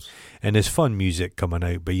reopened. And there's fun music coming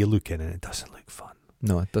out, but you look in and it doesn't look fun.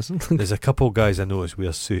 No, it doesn't. There's a couple of guys I notice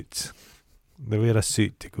wear suits. They wear a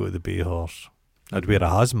suit to go to the Bay Horse. I'd wear a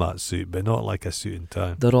hazmat suit, but not like a suit and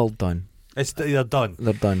tie. They're all done. They're done.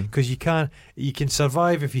 They're done. Because you can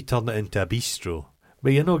survive if you turn it into a bistro.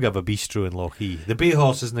 But you're not going to have a bistro in Lochie. The Bay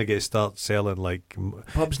Horse isn't going to start selling like...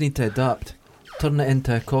 Pubs need to adapt. Turn it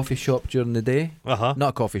into a coffee shop during the day. Not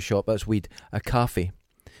a coffee shop, that's weed. A cafe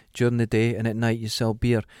during the day, and at night you sell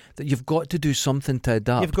beer. That you've got to do something to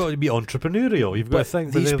adapt. You've got to be entrepreneurial. You've got to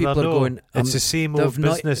think. These people are going... It's the same old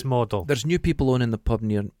business model. There's new people owning the pub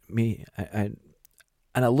near me, and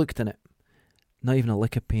I looked in it. Not even a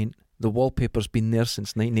lick of paint. The wallpaper's been there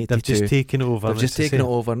since 1982. They've just taken it over. They've just taken it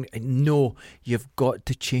over. No, you've got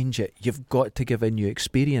to change it. You've got to give a new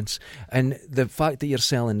experience. And the fact that you're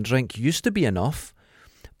selling drink used to be enough,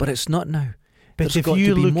 but it's not now. But if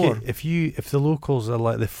you look at, if the locals are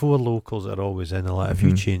like the 4 locals that are always in, like, if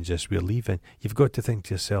you change this, we're leaving. You've got to think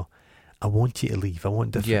to yourself, I want you to leave. I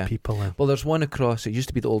want different people in. Well, there's one across. It used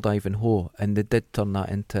to be the old Ivanhoe, and they did turn that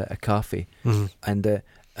into a cafe. Mm-hmm. And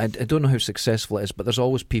I don't know how successful it is, but there's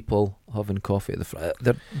always people having coffee at the front.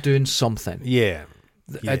 They're doing something. Yeah.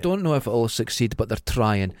 I don't know if it'll succeed, but they're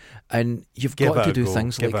trying. And you've got to do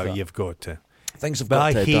things like that. You've got to. Things have but got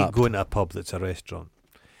I to hate adapt. going to a pub that's a restaurant.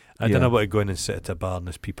 I don't know about going and sit at a bar and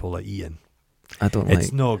there's people eating. I don't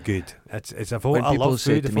It's not good. It's when I people love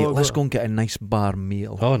say food. to me, let's go and get a nice bar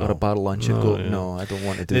meal or a bar lunch, and go, no, I don't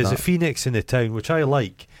want to do There's that. a Phoenix in the town, which I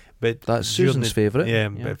like. But that's Susan's favourite. Yeah,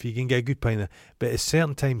 but if you can get a good pint of... But at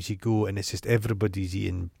certain times you go and it's just everybody's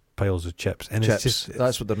eating piles of chips. And chips.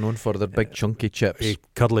 That's what they're known for. They're big chunky chips.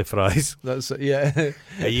 Curly fries. That's it, yeah.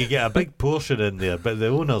 You get a big portion in there, but the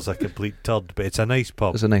owner's a complete turd. But it's a nice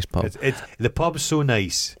pub. It's a nice pub. The pub's so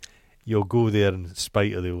nice, you'll go there in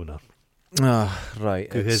spite of the owner.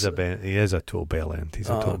 Right. He is a total bell end. He's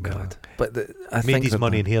a total bell end. But I made his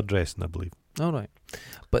money in hairdressing, I believe. All right.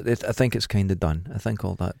 But I think it's kind of done. I think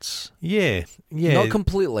all that's... Yeah. Not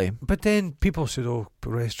completely. But then people said,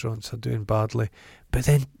 restaurants are doing badly. But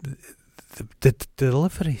then the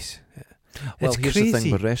deliveries... Well, here's crazy. the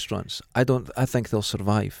thing with restaurants. I think they'll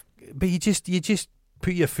survive. But you just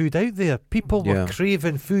put your food out there. People were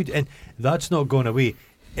craving food, and that's not going away.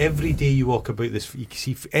 Every day you walk about this, you can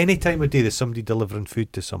see any time of day there's somebody delivering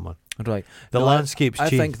food to someone. Right. The landscape's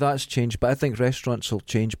changed. I think that's changed, but I think restaurants will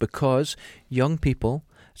change because young people,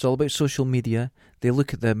 it's all about social media. They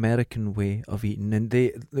look at the American way of eating, and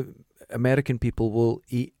the American people will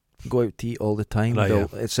go out to eat all the time.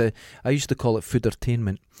 Right, I used to call it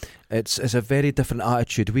food-ertainment. It's a very different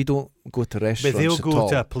attitude. We don't go to restaurants. But they'll go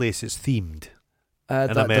to a place that's themed.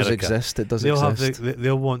 That does exist. It does exist.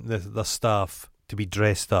 They'll want the staff to be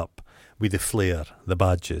dressed up with the flair, the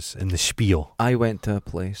badges, and the spiel. I went to a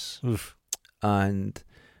place and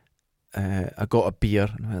I got a beer.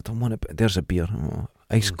 I don't want to. There's a beer,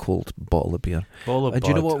 ice cold bottle of beer. Bottle of Bud. Do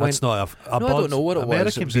you know what? That's not a no, I don't know what it was.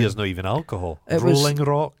 American beer's not even alcohol. It Rolling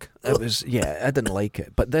Rock. It was. Yeah, I didn't like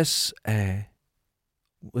it. But this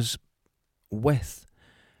was with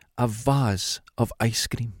a vase of ice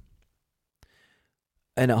cream.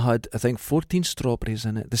 And it had, I think, 14 strawberries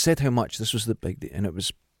in it. They said how much. This was the big, and it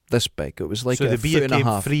was this big. It was like so a the beer foot and a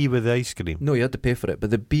half. Free with the ice cream? No, you had to pay for it. But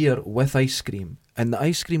the beer with ice cream, and the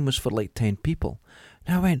ice cream was for like 10 people.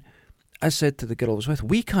 And I said to the girl I was with,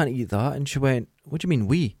 we can't eat that. And she went, what do you mean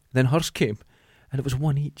we? Then hers came, and it was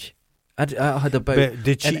one each. I had about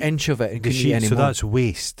an inch of it and couldn't eat any so more. that's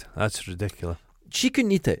waste. That's ridiculous. She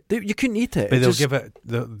couldn't eat it. You couldn't eat it. But they'll give it.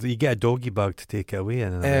 You get a doggy bag to take it away.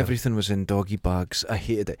 Everything was in doggy bags. I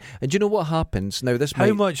hated it. And do you know what happens now?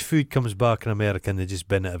 How much food comes back in America and they just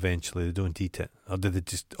bin it eventually? They don't eat it, or do they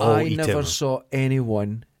just all eat it? I never saw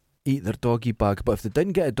anyone eat their doggy bag. But if they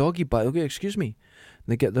didn't get a doggy bag, they'll go, excuse me. And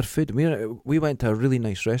they get their food. We went to a really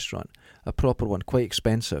nice restaurant, a proper one, quite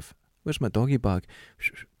expensive. Where's my doggy bag?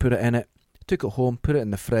 Put it in it. Took it home. Put it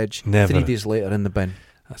in the fridge. Never. 3 days later in the bin.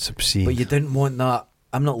 That's obscene. But you didn't want that.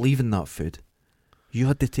 I'm not leaving that food. You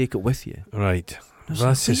had to take it with you. Right.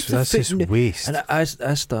 That's just waste. And I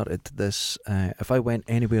started this. If I went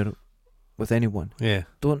anywhere with anyone, you're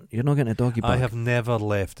not getting a doggy bag. I have never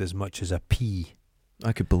left as much as a pea.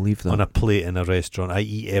 I could believe that. On a plate in a restaurant. I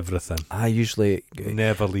eat everything. I usually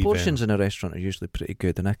never leave portions in a restaurant are usually pretty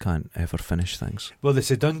good, and I can't ever finish things. Well, it's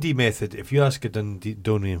a Dundee method. If you ask a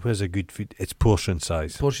Dundonian where's a good food, it's portion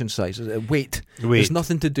size. Portion size. Weight. There's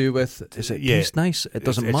nothing to do with is it taste nice? It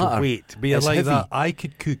doesn't matter. It's weight. But it's like heavy. that. I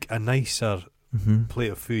could cook a nicer plate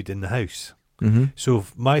of food in the house. Mm-hmm. So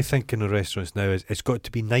my thinking of restaurants now is it's got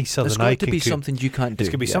to be nicer than I can cook. It's got to be something you can't do. It's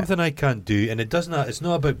got to be something I can't do, and it does not. It's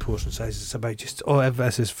not about portion size. It's about just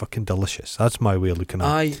this is fucking delicious. That's my way of looking at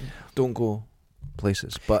it. I don't go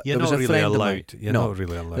places, but you're there was not a really friend allowed. of mine. You're not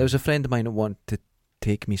really allowed. There was a friend of mine that wanted to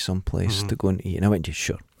take me someplace to go and eat, and I went, yeah,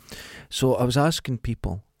 sure. So I was asking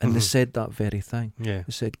people, and they said that very thing. Yeah,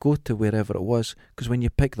 they said go to wherever it was, because when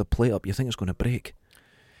you pick the plate up, you think it's going to break.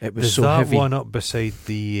 It was There's so that heavy. One up beside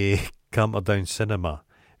the Camperdown Cinema.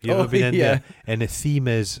 You ever been in there? And the theme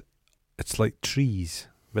is, it's like trees,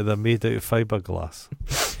 but they're made out of fiberglass.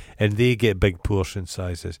 And they get big portion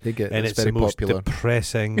sizes. It's very the most popular.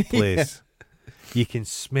 depressing place. You can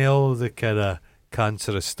smell the kind of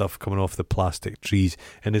cancerous stuff coming off the plastic trees,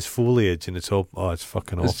 and it's foliage, and it's all, it's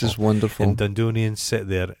fucking awful. It's just wonderful. And Dundonians sit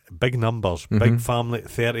there, big numbers, big family,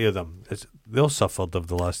 30 of them. They'll suffered of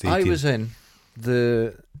the last 18. I was in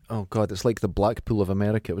it's like the Blackpool of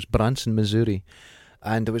America. It was Branson, Missouri.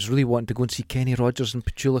 And I was really wanting to go and see Kenny Rogers and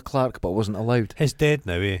Petula Clark, but I wasn't allowed. He's dead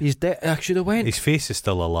now, eh? He's dead. I should have went. His face is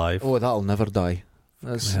still alive. Oh, that'll never die.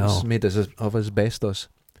 It's made of asbestos.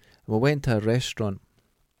 We went to a restaurant,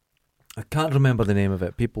 I can't remember the name of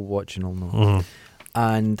it. People watching will know. Mm.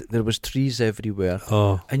 And there was trees everywhere.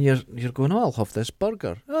 Oh. And you're going, I'll have this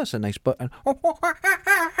burger. Oh, that's a nice burger.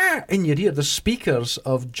 In your ear, the speakers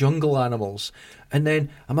of jungle animals. And then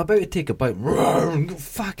I'm about to take a bite.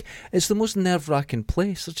 Fuck. It's the most nerve-wracking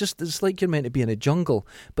place. It's like you're meant to be in a jungle.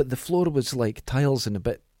 But the floor was like tiles and a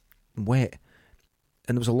bit wet.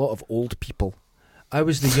 And there was a lot of old people. I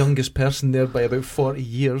was the youngest person there by about 40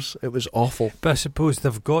 years. It was awful. But I suppose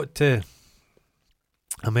they've got to...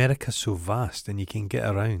 America's so vast and you can get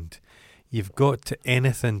around. You've got to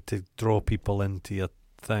anything to draw people into your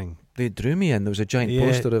thing. They drew me in. There was a giant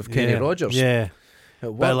poster of Kenny Rogers. Yeah. It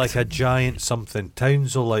But worked. like a giant something.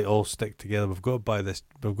 Towns will like all stick together. We've got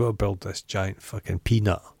to build this giant fucking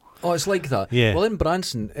peanut. Oh, it's like that. Yeah. Well, in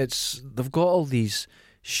Branson, they've got all these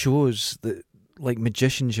shows that like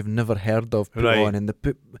magicians you've never heard of put Right. on,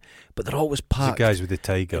 but they're always The packed. guys with the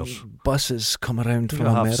tigers. And buses come around He from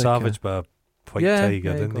got half America. savaged by a white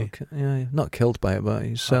tiger, didn't he? Yeah, not killed by it, but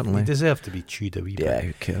he's certainly. He deserved to be chewed a wee bit. Yeah,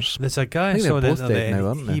 who cares? There's a guy I I think saw on the they're both dead internet, now, and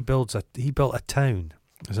aren't they? he built a town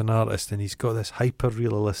as an artist, and he's got this hyper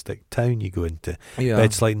realistic town you go into. Yeah, But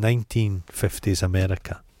it's like 1950s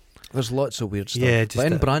America. there's lots of weird stuff. Yeah, but just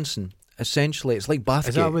in a- Branson, essentially, it's like Bathgate.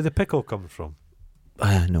 Is that where the pickle comes from?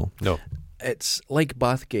 No. No. It's like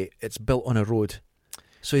Bathgate. It's built on a road.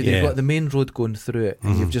 So Yeah. you've got the main road going through it,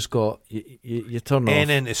 and Mhm. you've just got, you turn off. And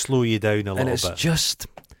then to slow you down a And little it's bit. just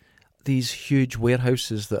these huge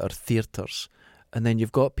warehouses that are theatres. And then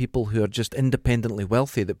you've got people who are just independently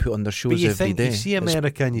wealthy that put on their shows But you every think day. you see It's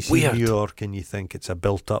America and you see weird. New York and you think it's a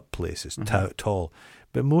built-up place. It's Mhm. tall,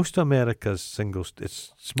 but most of America's it's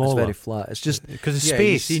It's smaller very flat. It's just because it's You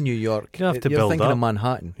space. see New York. You don't have to You're build thinking up. of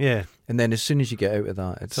Manhattan, Yeah, and then as soon as you get out of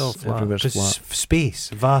that, it's it's all flat. everywhere's 'Cause flat. it's space,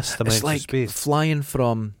 vast amounts It's like of space. flying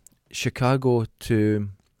from Chicago to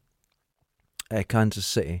Kansas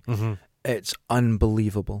City. Mm-hmm. It's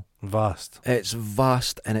unbelievable. Vast. It's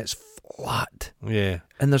vast and it's flat, Yeah.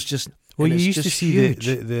 and there's just Well, and you it's used to just see huge.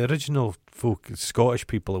 the original folk, Scottish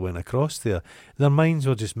people that went across there. Their minds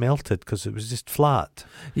were just melted because it was just flat.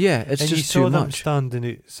 Yeah, it's and you just saw too them much. standing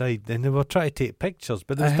outside, and they were trying to take pictures,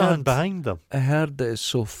 but there was I nothing heard- behind them. I heard that it's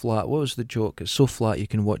so flat. What was the joke? It's so flat you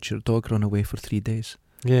can watch your dog run away for 3 days.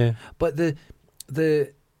 Yeah. But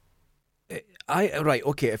right,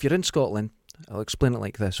 okay, if you're in Scotland, I'll explain it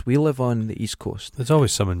like this. We live on the East Coast, There's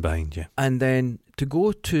always someone behind you. and then to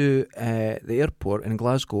go to the airport in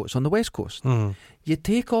Glasgow, it's on the West Coast. Mm. You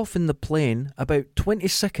take off in the plane about 20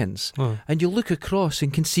 seconds, Oh. and you look across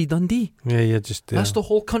and can see Dundee. Yeah, you're just there. That's the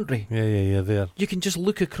whole country. Yeah, there. You can just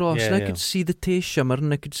look across, Yeah, and I yeah. could see the Tay shimmer,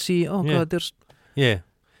 and I could see, oh Yeah. God, there's Yeah.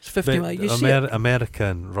 it's 50 But miles. You see it. America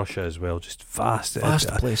and Russia as well, just vast. Vast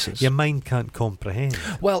places. Your mind can't comprehend.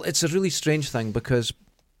 Well, it's a really strange thing because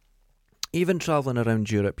even travelling around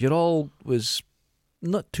Europe, you're always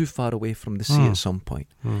not too far away from the sea Mm. at some point.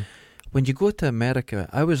 Mm. When you go to America,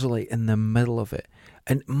 I was like in the middle of it,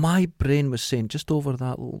 and my brain was saying just over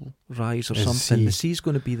that little rise or There's a something, sea. the sea's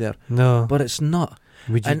going to be there, No. but it's not.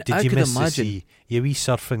 Did and I you could miss imagine- the sea? Your wee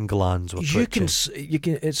surfing glands were You can,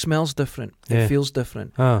 twitching. it smells different. Yeah. It feels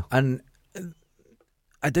different, Oh. and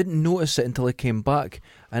I didn't notice it until I came back.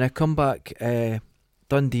 And I come back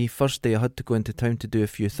Dundee first day. I had to go into town to do a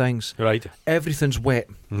few things. Right. Everything's wet.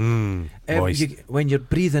 Moist. When you're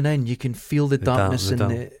breathing in, you can feel the dampness the in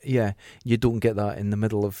damp. the. Yeah, you don't get that in the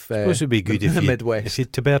middle of. Suppose it would be good the if you Midwest.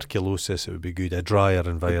 had tuberculosis. It would be good. A drier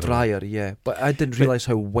environment. Drier, yeah, but I didn't But- realise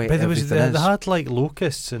how wet But there was everything they is. had like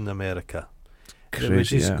locusts in America. It would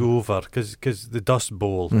Crazy, just yeah. go over because the Dust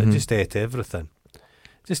Bowl Mhm. it just ate everything.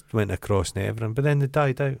 Just went across and everything, but then they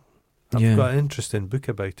died out. I've Yeah. got an interesting book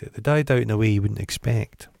about it. They died out in a way you wouldn't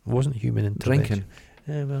expect. It wasn't human intervention. Drinking.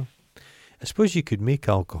 Yeah, well, I suppose you could make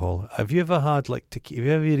alcohol. Have you ever had like have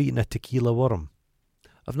you ever eaten a tequila worm?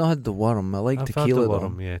 I've not had the worm. I like I've tequila. had the though.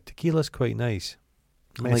 worm. Yeah, tequila's quite nice.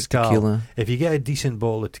 I like Mezcal. tequila. If you get a decent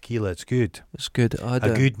bottle of tequila, it's good. It's good. I had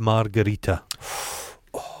A good margarita.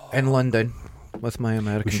 in London with my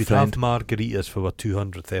American We should friend. have margaritas for our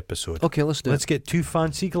 200th episode. Okay, let's do Let's it. get 2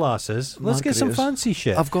 fancy glasses. Let's get some Margaritas. fancy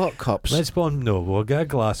shit. I've got cups. Let's we'll get a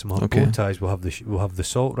glass and we'll have Okay. bow ties. We'll have we'll have the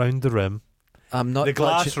salt round the rim. I'm not the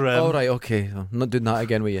glass touching- rim. Oh right, okay. I'm not doing that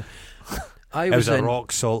again with you. I It was a in.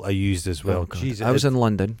 rock salt I used as well. Oh, God. Jeez, I was in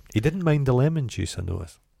London. He didn't mind the lemon juice, I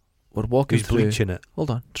noticed. We're He walking was through. bleaching it. Hold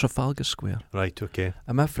on, Trafalgar Square. Right, okay.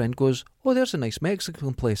 And my friend goes, "Oh, there's a nice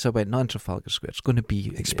Mexican place." I went, "Not in Trafalgar Square. It's going to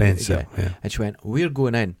be Expensive. yeah." Yeah. And she went, "We're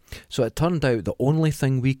going in." So it turned out the only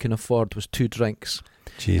thing we can afford was 2 drinks,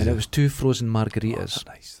 Jesus. and it was 2 frozen margaritas.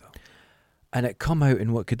 Oh, nice though. And it come out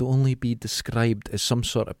in what could only be described as some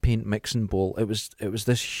sort of paint mixing bowl. It was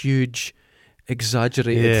this huge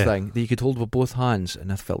exaggerated thing that you could hold with both hands,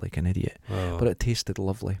 and I felt like an idiot. Oh. But it tasted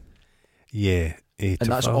lovely. Yeah. And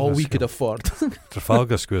that's all we could afford.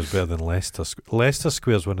 Trafalgar Square's better than Leicester Square. Leicester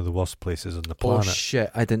Square's one of the worst places on the planet. Oh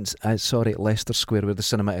shit, sorry, Leicester Square where the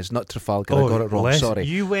cinema is, not Trafalgar. I got it wrong, sorry.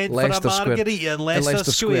 You went Leicester for a margarita in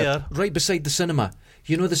Leicester Square. Right beside the cinema.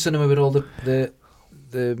 You know the cinema where all the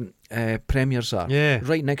premiers are? Yeah.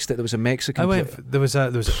 Right next to it there was a Mexican there was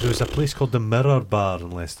a place called the Mirror Bar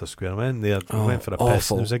in Leicester Square. I went there, went for a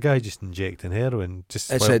piss, and there was a guy just injecting heroin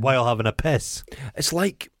while having a piss. It's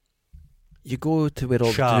like you go to where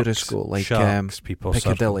all the tourists go, like people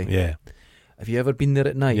Piccadilly. Yeah. Have you ever been there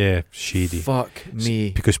at night? Yeah, shady. Fuck me.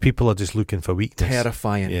 Because people are just looking for weakness.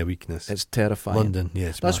 Terrifying. Yeah, weakness. It's terrifying. London,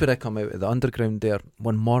 yes. That's where I come out of the underground there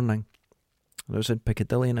one morning. I was in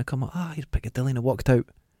Piccadilly and I come out, here's Piccadilly, and I walked out.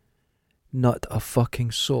 Not a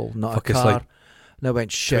fucking soul, not a car. Like and I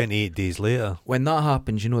went, shit. 28 days later. When that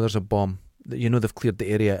happens, you know there's a bomb. You know they've cleared the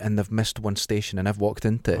area and they've missed one station and I've walked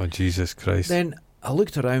into it. Oh, Jesus Christ. Then I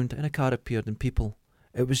looked around and a car appeared and people.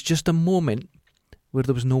 It was just a moment where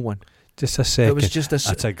there was no one. Just a second. It was just That's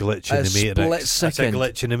a glitch in the Matrix. Split second. That's a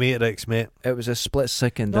glitch in the Matrix, mate. It was a split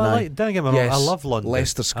second. No, don't get me wrong. I love London.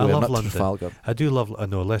 Leicester Square, I love not London. Trafalgar. I do love. I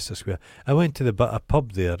know Leicester Square. I went to a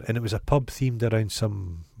pub there, and it was a pub themed around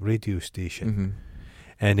some radio station. Mm-hmm.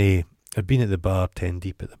 And I'd been at the bar, 10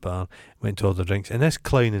 deep at the bar, went to order drinks, and this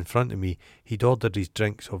clown in front of me, he'd ordered his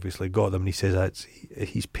drinks, obviously got them, and he says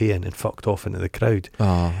he's paying, and fucked off into the crowd.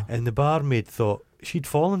 Oh. And the barmaid thought she'd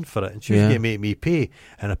fallen for it, and she was going to make me pay,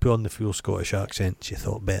 and I put on the full Scottish accent. She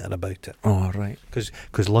thought better about it. Oh, right.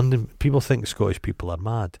 Because London, people think Scottish people are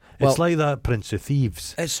mad. It's like that Prince of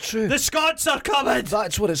Thieves. It's true. The Scots are coming!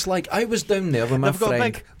 That's what it's like. I was down there with my friend. They've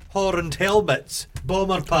got big horned helmets.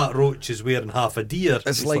 Bomber Pat Roach is wearing half a deer.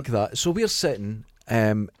 It's like that. So we're sitting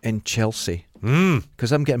in Chelsea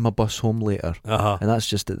because I'm getting my bus home later, and that's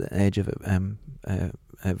just at the edge of it,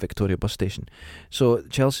 Victoria bus station. So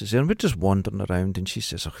Chelsea's there, and we're just wandering around, and she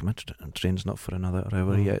says, "Oh, my train's not for another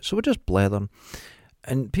hour yet." So we're just blethering,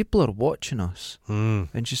 and people are watching us,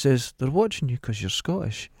 and she says, "They're watching you because you're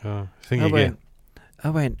Scottish." I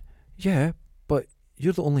went, "Yeah, but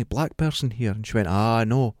you're the only black person here." And she went,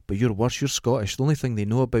 no, but you're worse, you're Scottish. The only thing they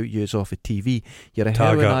know about you is off of TV. You're a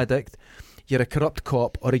heroin addict, you're a corrupt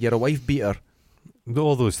cop, or you're a wife beater.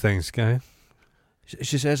 All those things, guy.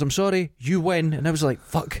 She says, "I'm sorry, you win." And I was like,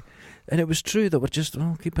 fuck. And it was true that we're just,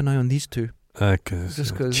 keep an eye on these two.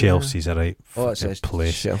 Because Chelsea's a right it's a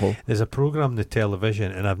place. Shithole. There's a programme on the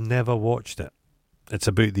television, and I've never watched it. It's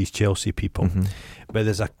about these Chelsea people. Mm-hmm. But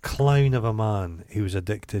there's a clown of a man who was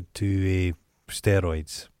addicted to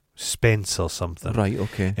steroids, Spencer something. Right,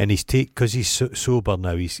 okay. And because he's sober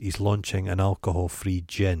now, he's launching an alcohol-free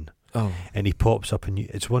gin. Oh. And he pops up, and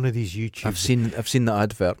it's one of these YouTube. I've seen the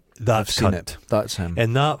advert. I've seen it. That's him.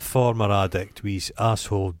 And that former addict, with his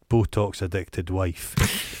asshole Botox addicted wife,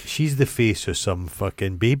 she's the face of some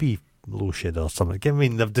fucking baby lotion or something. I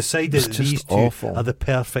mean, they've decided that these two are the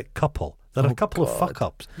perfect couple. They're a couple of fuck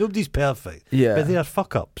ups. Nobody's perfect. Yeah. But they are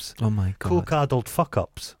fuck ups. Oh my God. Coke-addled fuck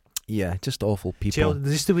ups. Yeah, just awful people.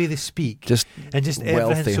 Just the way they speak. Just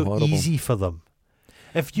everything's so horrible. easy for them.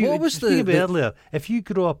 If you earlier, if you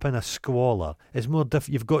grow up in a squalor, it's more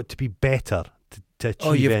difficult. You've got to be better to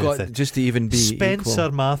achieve anything. Got just to even be Spencer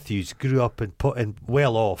equal. Matthews grew up and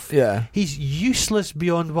well off. Yeah, he's useless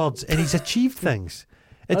beyond words, and he's achieved things.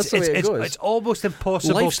 It's almost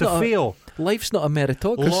impossible to fail. Life's not a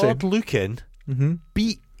meritocracy. Lord Lucan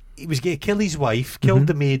he was going to kill his wife, killed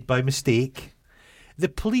the maid by mistake. The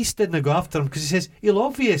police didn't go after him because he says he'll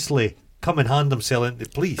obviously come and hand himself into the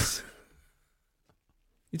police.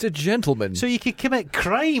 He's a gentleman. So you could commit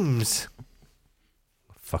crimes.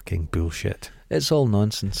 Fucking bullshit. It's all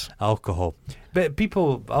nonsense. Alcohol. But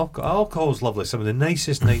alcohol's lovely. Some of the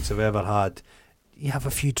nicest nights I've ever had. You have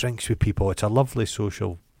a few drinks with people. It's a lovely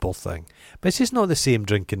sociable thing. But it's just not the same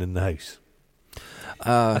drinking in the house.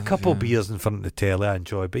 A couple beers in front of the telly I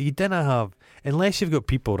enjoy. But you didn't have... Unless you've got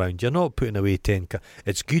people around, you're not putting away 10...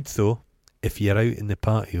 It's good, though, if you're out in the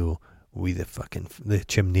patio with the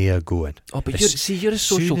chimney going. Oh, but you're a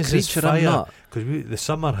social creature. I'm not. Because the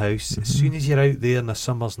summer house, as soon as you're out there on a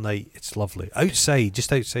summer's night, it's lovely. Outside,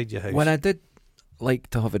 just outside your house. When I did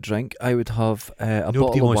like to have a drink, I would have a bottle of wine.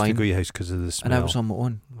 Nobody wants to go to your house because of the smell. And I was on my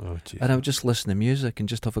own. Oh, geez. And I would just listen to music and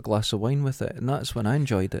just have a glass of wine with it. And that's when I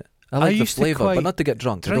enjoyed it. I like the flavour, but not to get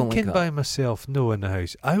drunk. Drinking like by myself, no, in the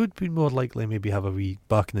house. I would be more likely maybe have a wee,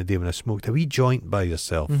 back in the day when I smoked, a wee joint by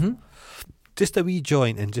yourself. Mm-hmm. Just a wee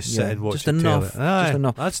joint and just sit and watch just it. Enough. Just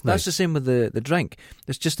enough. That's nice. That's the same with the drink.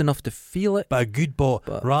 It's just enough to feel it. But a good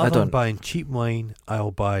bottle. Rather than buying cheap wine,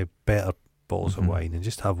 I'll buy better bottles of wine and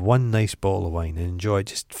just have one nice bottle of wine and enjoy it.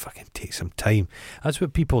 Just fucking take some time. That's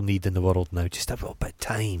what people need in the world now. Just a little bit of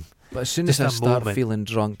time. But as soon as I start feeling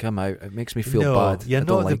drunk, I'm out. It makes me feel bad. You're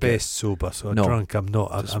not the best sober, so drunk I'm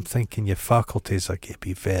not. I'm thinking your faculties are going to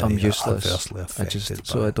be very adversely affected.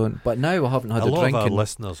 I don't. But now I haven't had a drink. A lot of our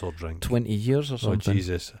listeners will drink. 20 years or something. Oh,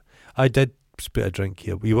 Jesus. I did spit a drink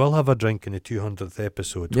here. We will have a drink in the 200th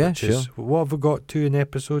episode. Yeah, which sure. Is, what have we got, 2 in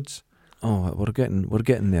episodes? Oh, we're getting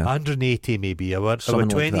there. 180 maybe. We're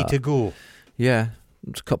 20 like to go. Yeah,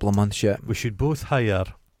 it's a couple of months yet. We should both hire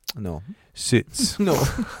suits. No.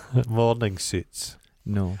 Morning suits.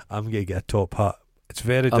 No. I'm going to get a top hat. It's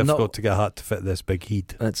very difficult to get a hat to fit this big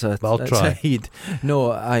head. I'll try. A head.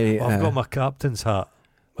 No, I've got my captain's hat.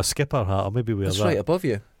 My skipper hat. I'll maybe wear that. It's right above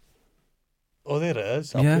you. Oh, there it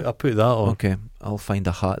is. I'll put that on. Okay, I'll find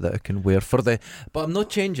a hat that I can wear for the. But I'm not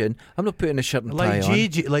changing. I'm not putting a shirt and tie on.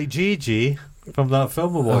 Like JJ from that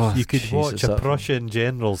film we watched. You could watch a Prussian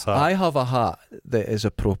general's hat. I have a hat that is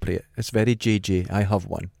appropriate. It's very JJ. I have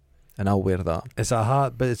one, and I'll wear that. It's a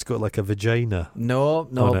hat, but it's got like a vagina. No,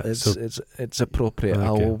 it's appropriate. Okay.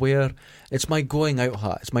 I'll wear. It's my going out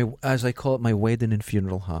hat. It's my, as I call it, my wedding and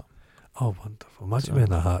funeral hat. Oh, wonderful. Imagine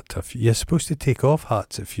wearing a hat to you're supposed to take off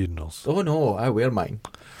hats at funerals. Oh, no, I wear mine.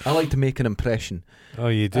 I like to make an impression. Oh,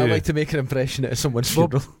 you do? I like to make an impression at someone's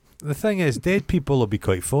funeral. The thing is, dead people will be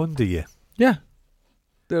quite fond of you. Yeah.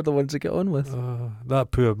 They're the ones to get on with.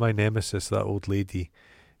 That my nemesis, that old lady,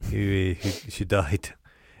 who she died.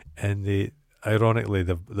 And ironically,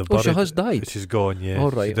 the buried... she has died? She's gone, yeah. Oh,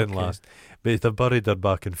 right, she didn't last. But they buried her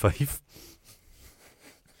back in Fife.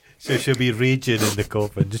 So she'll be raging in the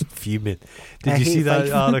coffin, just fuming. Did you see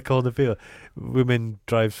that article in the paper? Woman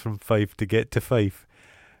drives from Fife to get to Fife.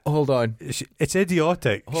 Hold on. It's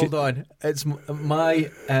idiotic. Hold on. It's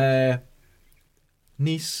my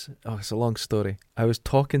niece. Oh, it's a long story. I was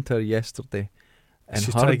talking to her yesterday. And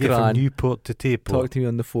she's her trying to get from gran Newport to Tayport. Talked to me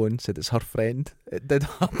on the phone, said it's her friend. It did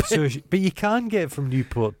happen. But you can get from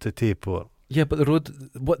Newport to Tayport. Yeah, but the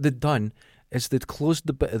road, what they'd done is they'd closed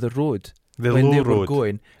the bit of the road when they were road.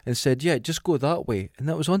 Going and said, yeah, just go that way. And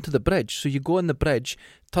that was onto the bridge. So you go on the bridge,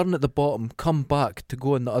 turn at the bottom, come back to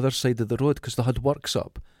go on the other side of the road because they had works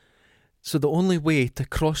up. So the only way to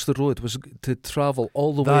cross the road was to travel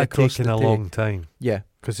all the way across the That taking a long time. Yeah.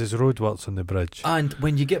 Because there's roadworks on the bridge. And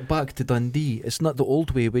when you get back to Dundee, it's not the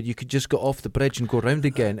old way where you could just get off the bridge and go round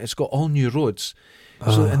again. It's got all new roads.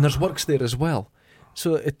 So and there's works there as well.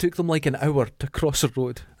 So it took them like an hour to cross a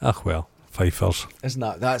road. Well, Fifers.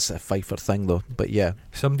 Isn't that's a Fifer thing though, but yeah.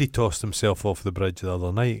 Somebody tossed himself off the bridge the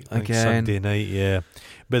other night. Again. Sunday night, yeah.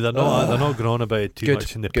 But they're not going on about it too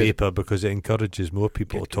much in the paper because it encourages more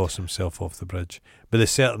people to toss themselves off the bridge. But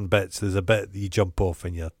there's certain bits, there's a bit that you jump off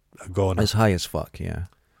and you're gone. It's high as fuck, yeah.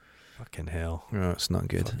 Fucking hell. No, it's not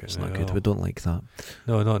good. It's not good. We don't like that.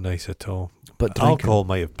 No, not nice at all. But alcohol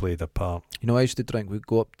might have played a part. You know, I used to drink. We'd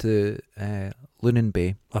go up to Lunan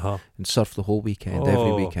Bay and surf the whole weekend,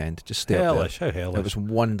 every weekend. Just stay hellish, up there. How hellish. It was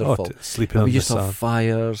wonderful. Sleeping on the sand. We used to have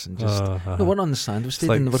fires and just... No, we weren't on the sand. We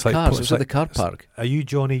stayed in the cars. It was at the car park. Are you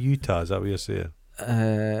Johnny Utah? Is that what you're saying?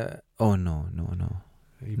 Oh, no.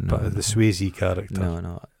 The Swayze character.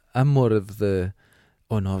 No. I'm more of the...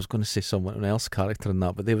 Oh no, I was going to say someone else's character in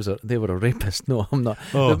that, but they were a rapist. No, I'm not.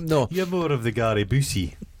 No, you're more of the Gary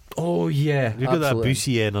Busey. Oh yeah, you got that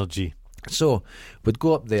Busey energy. So we'd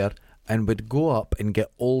go up there and we'd go up and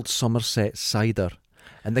get old Somerset cider,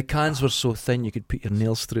 and the cans were so thin you could put your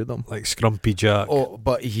nails through them, like Scrumpy Jack. Oh,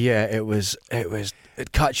 but yeah,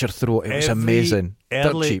 it'd catch your throat. It was amazing.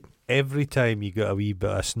 Dirt cheap. Every time you got a wee bit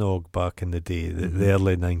of snog back in the day, the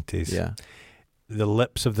early 90s. Yeah. The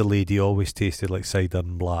lips of the lady always tasted like cider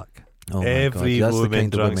and black. Oh Every God, woman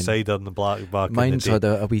drank cider and black back Mine's in the day.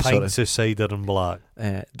 Had a wee pints of cider and black.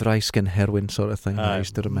 Dry skin heroin sort of thing. I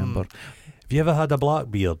used to remember. Have you ever had a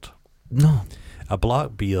Blackbeard? No. A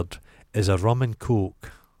Blackbeard is a rum and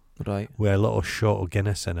coke, right, with a little shot of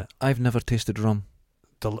Guinness in it. I've never tasted rum.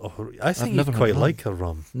 I think you quite like a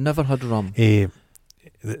rum. Never had rum.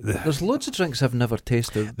 There's loads of drinks I've never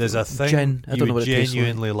tasted. There's a thing gin. I don't know what it tastes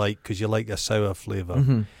genuinely like because you like a sour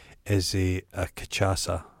flavour. Is a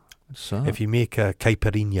cachaça. So if you make a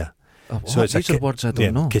caipirinha. So these are words I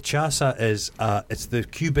don't know. Cachaça is it's the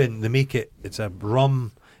Cuban. They make it. It's a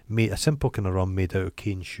rum a simple kind of rum made out of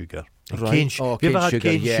cane sugar. Right. Cane sugar. Cane had sugar.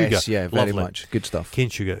 Cane yes, sugar? Yeah, very Lovely. much. Good stuff. Cane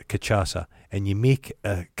sugar, cachaça, and you make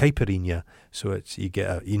a caipirinha. So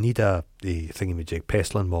you need a thingamajig,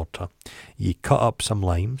 pestle and mortar. You cut up some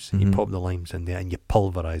limes, and you pop the limes in there, and you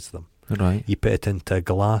pulverise them. Right. You put it into a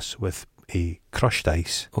glass with a crushed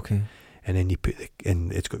ice. Okay. and then you put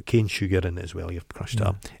and it's got cane sugar in it as well. You've crushed it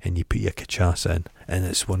up, and you put your cachaça in, and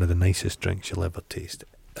it's one of the nicest drinks you'll ever taste.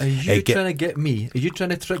 Are you trying to get me? Are you trying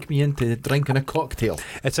to trick me into drinking a cocktail?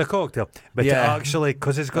 It's a cocktail, but it actually,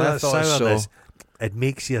 because it's got that sourness, it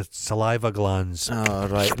makes your saliva glands. Oh,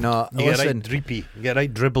 right. No, you get right drippy. You get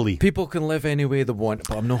right dribbly. People can live any way they want,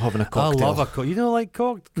 but I'm not having a cocktail. I love a cocktail. You don't like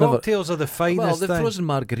cocktails are the finest Well, the thing. frozen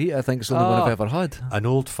margarita, I think, is the only one I've ever had. An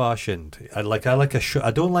old-fashioned. I like a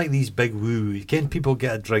I don't like these big woo. Can people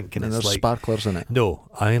get a drink and it's there's like sparklers in it? No,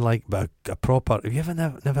 I like a proper. Have you ever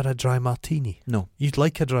never had a dry martini? No. You'd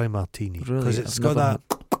like a dry martini because Really? it's got that.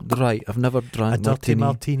 Right, I've never drank a dirty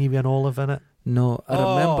martini with an olive in it. No, I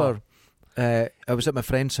remember. I was at my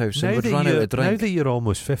friend's house and we'd run out of drink. Now that you're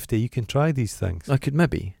almost 50, you can try these things. I could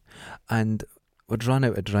maybe. And we'd run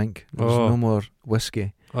out of drink. There was no more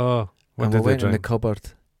whiskey. Oh, and we went in the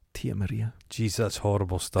cupboard. Tia Maria. Jeez, that's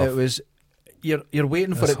horrible stuff. It was. You're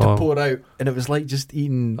waiting for it to pour out, and it was like just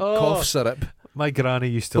eating cough syrup. My granny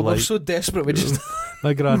used to we're so desperate. We just.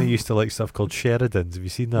 My granny used to like stuff called Sheridan's. Have you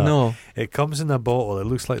seen that? No. It comes in a bottle. It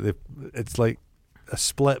looks like it's like a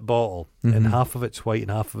split bottle, and half of it's white and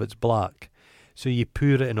half of it's black. So you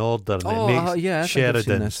pour it in order, and it makes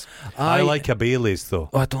Sheridan's. I like a Bailey's though.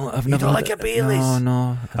 Oh, I've never like a Bailey's.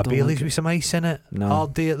 No. A Bailey's with some ice in it. No.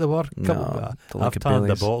 Hard day at the work. I've tanned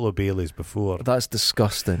a bottle of Bailey's before. That's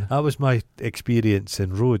disgusting. That was my experience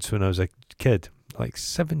in Rhodes when I was a kid, like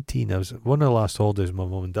 17. I was one of the last holidays with my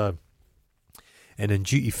mum and dad, and in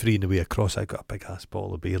duty free on the way across, I got a big ass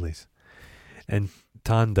bottle of Bailey's and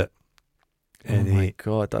tanned it. And oh my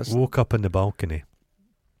God! Woke up in the balcony.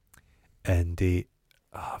 And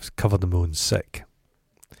I was covered in my own sick.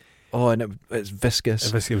 Oh, and it's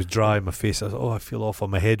viscous. It was dry in my face. I was I feel awful.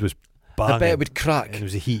 My head was banging. I bet it would crack. And it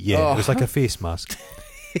was the heat, It was like a face mask.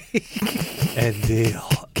 And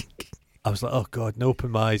I was like, oh God, and I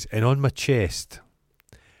opened my eyes. And on my chest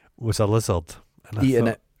was a lizard. And eating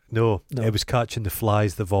it? No, it was catching the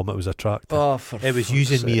flies the vomit was attracting. Oh, it was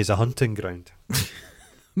using me as a hunting ground.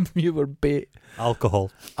 You were bait.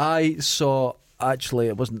 Alcohol. I saw... Actually,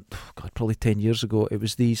 it wasn't, probably 10 years ago. It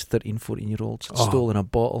was these 13, 14-year-olds had stolen a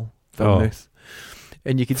bottle of vermouth.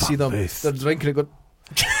 And you could see them, they're drinking it, going,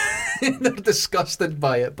 they're disgusted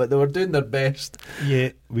by it, but they were doing their best. Yeah,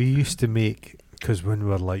 we used to make, because when we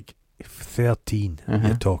were like 13,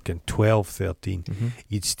 you're talking 12, 13,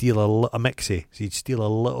 you'd steal a mixie, so you'd steal a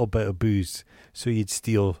little bit of booze, so you'd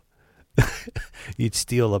steal a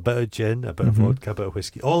bit of gin, a bit of vodka, a bit of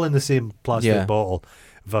whiskey, all in the same plastic bottle.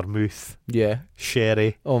 Vermouth,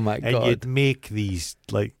 sherry. Oh my God! And you'd make these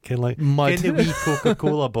kind of the wee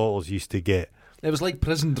Coca-Cola bottles used to get. It was like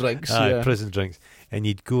prison drinks. Prison drinks, and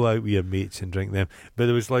you'd go out with your mates and drink them. But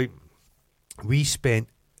it was like we spent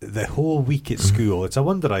the whole week at school. It's a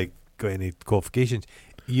wonder I got any qualifications.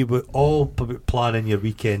 You were all planning your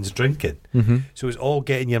weekends drinking. So it was all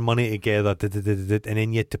getting your money together, and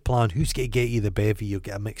then you had to plan who's going to get you the bevy. You'll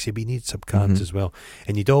get a mixie, but you need some cans as well.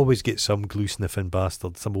 And you'd always get some glue sniffing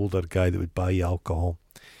bastard, some older guy that would buy you alcohol,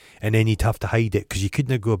 and then you'd have to hide it because you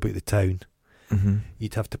couldn't go about the town.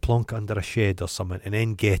 You'd have to plonk it under a shed or something, and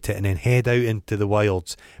then get it, and then head out into the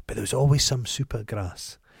wilds. But there was always some super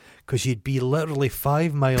grass. Because you'd be literally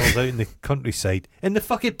 5 miles out in the countryside and the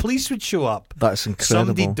fucking police would show up. That's incredible.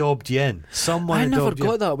 Somebody dobbed you in. I never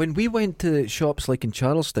got that. When we went to shops like in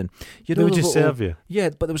Charleston, they would just serve you.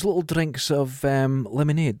 Yeah, but there was little drinks of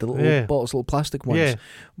lemonade, the little bottles, little plastic ones. Yeah.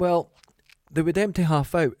 Well, they would empty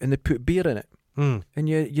half out and they'd put beer in it. And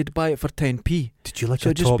you'd buy it for 10p. Did you like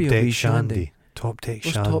a Top Deck shandy? Top Deck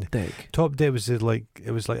shandy. What's Top Deck? Top Deck was it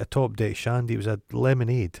was like a Top Deck shandy. It was a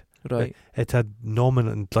lemonade. Right. It had no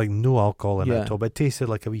alcohol in it at all, but it tasted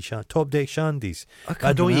like a wee shandy. Top Deck shandies.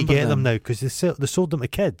 I don't you get them now because they sold them to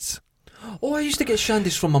kids. Oh, I used to get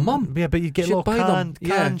shandies from my mum. Yeah, but you'd get little canned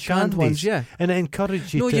shandies. Ones, and it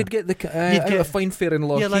encouraged you to... No, you'd get out of Fine Fair in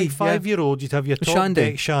Lockheed. Yeah, like 5-year-old, you'd have your Top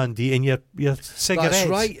Deck shandy and your cigarettes. That's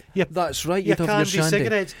right. That's right. You'd have your shandy.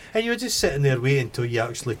 Cigarettes. And you were just sitting there waiting until you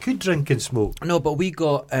actually could drink and smoke. No, but we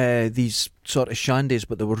got these sort of shandies,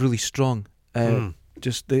 but they were really strong.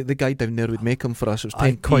 Just the guy down there would make them for us. It was 10p.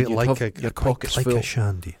 I quite like full. a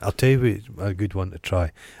shandy. I'll tell you a good one to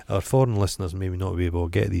try. Our foreign listeners maybe not be able to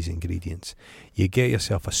get these ingredients. You get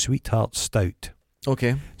yourself a Sweetheart Stout.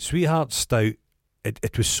 Okay. Sweetheart Stout.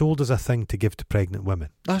 It was sold as a thing to give to pregnant women.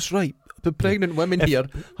 That's right. The pregnant women here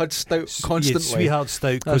had stout constantly. Sweetheart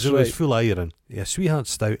Stout because it was full iron. Yeah, Sweetheart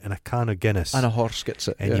Stout and a can of Guinness. And a horse gets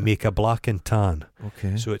it. And you make a black and tan.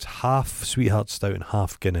 Okay. So it's half Sweetheart Stout and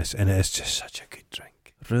half Guinness, and it is just such a good drink.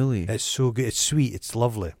 Really? It's so good. It's sweet. It's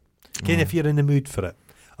lovely. Again, if you're in the mood for it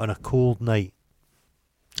on a cold night.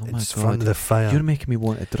 Oh my It's God. front of the fire. You're making me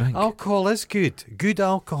want to drink. Alcohol is good. Good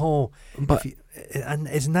alcohol. But And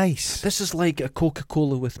it's nice. this is like a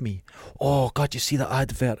Coca-Cola with me. Oh God, you see the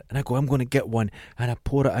advert, and I go, I'm going to get one, and I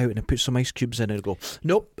pour it out, and I put some ice cubes in it, and I go,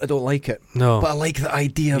 nope, I don't like it. No. But I like the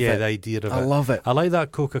idea of yeah, it. the idea of I it. love it. I like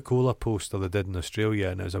that Coca-Cola poster they did in Australia,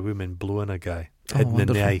 and it was a woman blowing a guy Oh, hidden in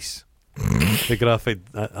the wonderful. ice. The graphic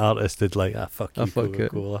artist did like, fuck you, fuck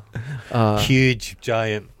it. Coca-Cola. Huge,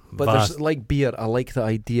 giant, But vast. there's like beer. I like the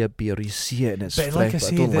idea of beer. You see it and it's But fresh, like I but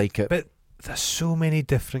say, I don't like it. But there's so many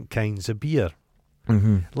different kinds of beer.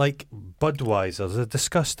 Mm-hmm. Like Budweiser's a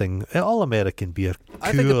disgusting. All American beer.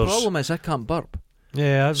 I think the Coors. problem is I can't burp.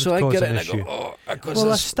 Yeah, that So would I cause get it an and issue. I go, oh,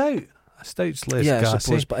 Well, a stout. A stout's less yeah, I gassy.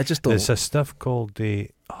 suppose, but I just don't. There's a stuff called the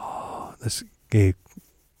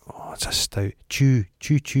it's a stout, chew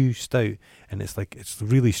stout, and it's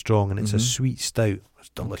really strong, and it's a Mhm. sweet stout. It's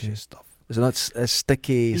delicious Okay. stuff. So that's a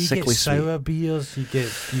sticky, You sickly get sour sweet. beers,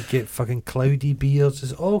 you get fucking cloudy beers.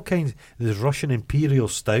 There's all kinds. There's Russian Imperial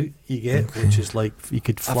Stout you get, which is like you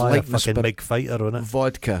could I've fly a liked this, fucking but big fighter on it.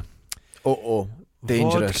 Vodka. Oh,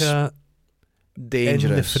 dangerous. Vodka Dangerous.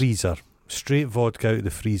 in the freezer. Straight vodka out of the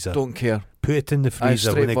freezer. Don't care. Put it in the I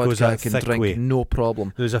freezer when straight it vodka goes I that can thick drink way. no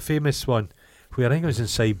problem. There's a famous one where I think it was in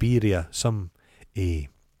Siberia. Some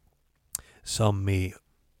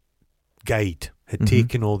guide had Mhm.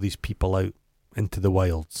 taken all these people out into the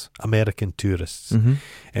wilds, American tourists, Mm-hmm.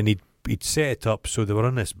 and he'd set it up so they were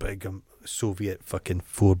on this big Soviet fucking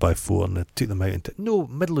 4x4, and they took them out into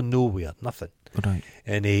middle of nowhere, nothing. Right.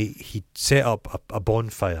 And he'd set up a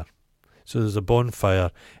bonfire. So there's a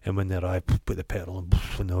bonfire, and when they arrived, put the petrol on,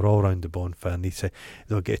 and they were all around the bonfire, and he said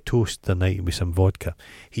they'll get a toast the night with some vodka.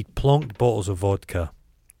 He'd plonked bottles of vodka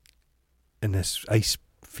in this ice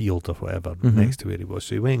field or whatever Mhm. next to where he was.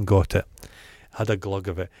 So he went and got it, had a glug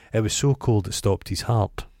of it. It was so cold it stopped his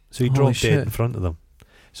heart. So he Holy dropped dead shit. in front of them.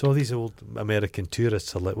 So all these old American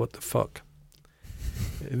tourists are like, what the fuck?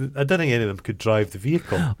 I don't think any of them could drive the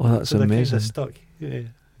vehicle. Oh, that's So they're amazing. kinda stuck. Yeah.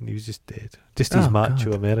 And he was just dead. Just his Oh,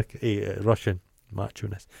 macho God. Russian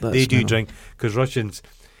macho-ness. That's They do mental. drink, because Russians,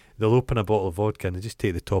 they'll open a bottle of vodka and they just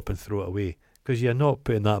take the top and throw it away. Because you're not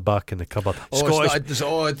putting that back in the cupboard. In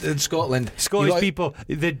Scotland. Scottish You got- people,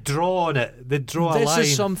 they draw on it. They draw a This line.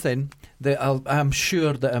 is something that I'm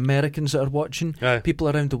sure that Americans that are watching, Aye. people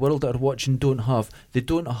around the world that are watching don't have. They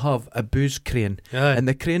don't have a booze crane. Aye. And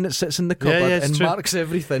the crane that sits in the Yeah, cupboard yeah, it's and true. marks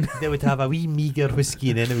everything. They would have a wee meager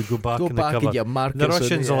whiskey and then it would go back Go in the back cupboard. and you mark The it. so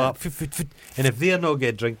Russians that- are like, "Pff." And if they're not going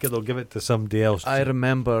to drink it, they'll give it to somebody else. I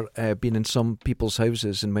remember being in some people's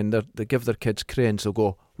houses, and when they give their kids cranes, they'll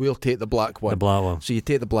go, we'll take the black one. the black one. So you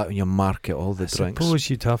take the black and you mark it all the I drinks. suppose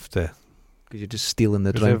you'd have to. Because you're just stealing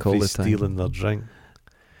the 'Cause drink all the everybody's time. stealing their drink.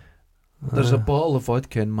 There's a Ah. bottle of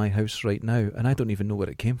vodka in my house right now, and I don't even know where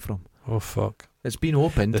it came from. Oh, fuck. It's been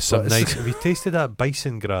opened. There's some but it's- nice. Have you tasted that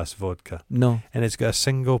bison grass vodka? No. And it's got a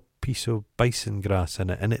single piece of bison grass in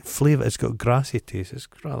it, and it's got grassy taste. It's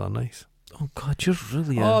rather nice. Oh, God, you're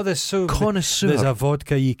really Oh, a there's so connoisseur. there's a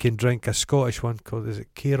vodka you can drink, a Scottish one called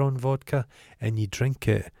Caron vodka, and you drink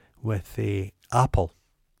it with a apple.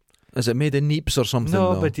 Is it made of neeps or something?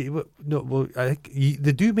 No, though? but I think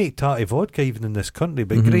they do make tarty vodka even in this country,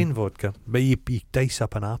 but Mhm. grain vodka. But you dice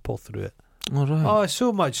up an apple through it. All right. Oh,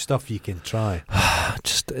 so much stuff you can try.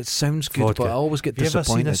 Just it sounds good, Vodka. but I always get Have you ever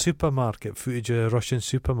seen disappointed. a supermarket footage of a Russian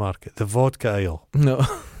supermarket? The vodka aisle. No.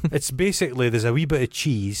 It's basically there's a wee bit of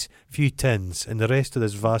cheese, few tins, and the rest of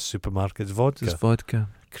this vast supermarket's vodka. It's vodka.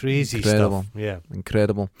 Crazy Incredible. stuff. Yeah.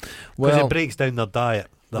 Incredible. Because Well, it breaks down their diet,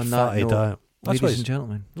 their on that fatty note, diet. That's ladies what and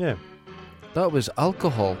gentlemen, yeah. that was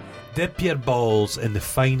alcohol. Dip your balls in the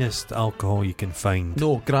finest alcohol you can find.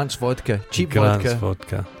 No, Grant's vodka. Cheap Grant's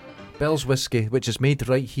vodka. Bell's whiskey, which is made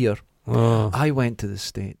right here. Oh. I went to the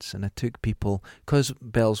States and I took people, because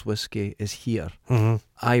Bell's whiskey is here, Mm-hmm.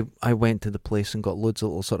 I went to the place and got loads of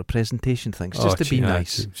little sort of presentation things just to be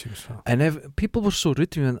nice. And people were so rude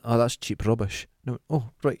to me, and, oh, that's cheap rubbish. No, oh,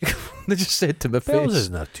 right. They just said to my Bell's face.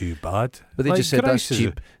 isn't that too bad. But they Like, just said that's Grouse is-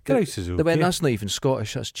 cheap. Grouse is okay. They went, that's not even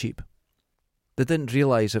Scottish, that's cheap. They didn't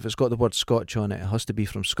realise if it's got the word Scotch on it, it has to be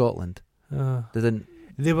from Scotland. They didn't.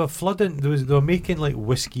 They were flooding. They were making like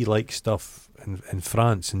whiskey-like stuff in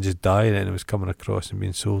France and just dyeing it, and it was coming across and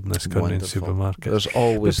being sold in this country in Wonderful. supermarkets. There's But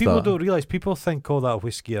always people that. don't realise. People think all that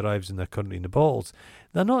whiskey arrives in their country in the bottles.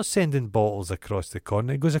 They're not sending bottles across the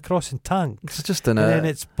continent. It goes across in tanks. It's just an. And then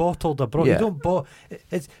it's bottled abroad. yeah. You don't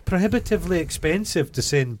it's prohibitively expensive to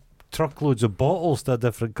send truckloads of bottles to a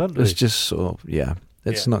different country. It's just so. Yeah.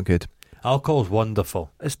 It's Yeah. not good. Alcohol's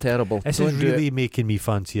wonderful. It's terrible. This Don't is do really it. making me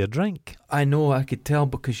fancy a drink. I know, I could tell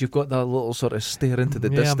because you've got that little sort of stare into the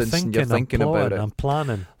distance and you're thinking about it. I'm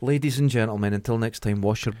planning. Ladies and gentlemen, until next time,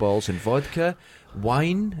 wash your balls in vodka,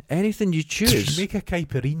 wine, anything you choose. Make a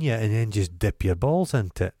caipirinha and then just dip your balls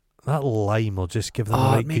into it. That lime will just give them a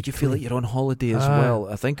right it made good you feel like you're on holiday as well.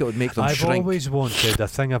 I think it would make them I've shrink. always wanted, a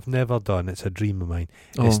thing I've never done, it's a dream of mine,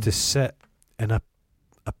 is to sit in a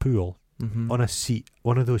pool on a seat,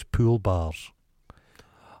 one of those pool bars.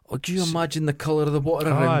 Oh, do you imagine the colour of the water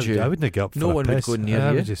around you? I wouldn't get up for No a one piss. would go near I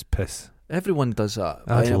you. would just piss. Everyone does that.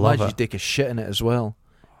 I'd I love imagine it. you take a shit in it as well.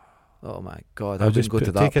 Oh my God, I I'd wouldn't just go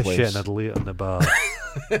to that take place. a shit and I'd lay it on the bar.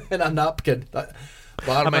 In a napkin. I'm a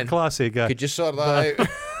Barman, classy guy. could you sort that out?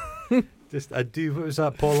 I'd do, what was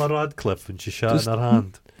that, Paula Radcliffe when she shot in her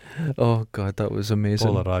hand? Oh God, that was amazing.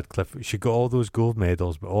 Paula Radcliffe. She got all those gold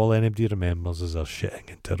medals, but all anybody remembers is her shitting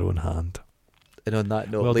into her own hand. And on that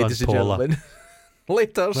note, Well ladies done, and Paula. gentlemen,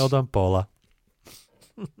 later. Well done, Paula.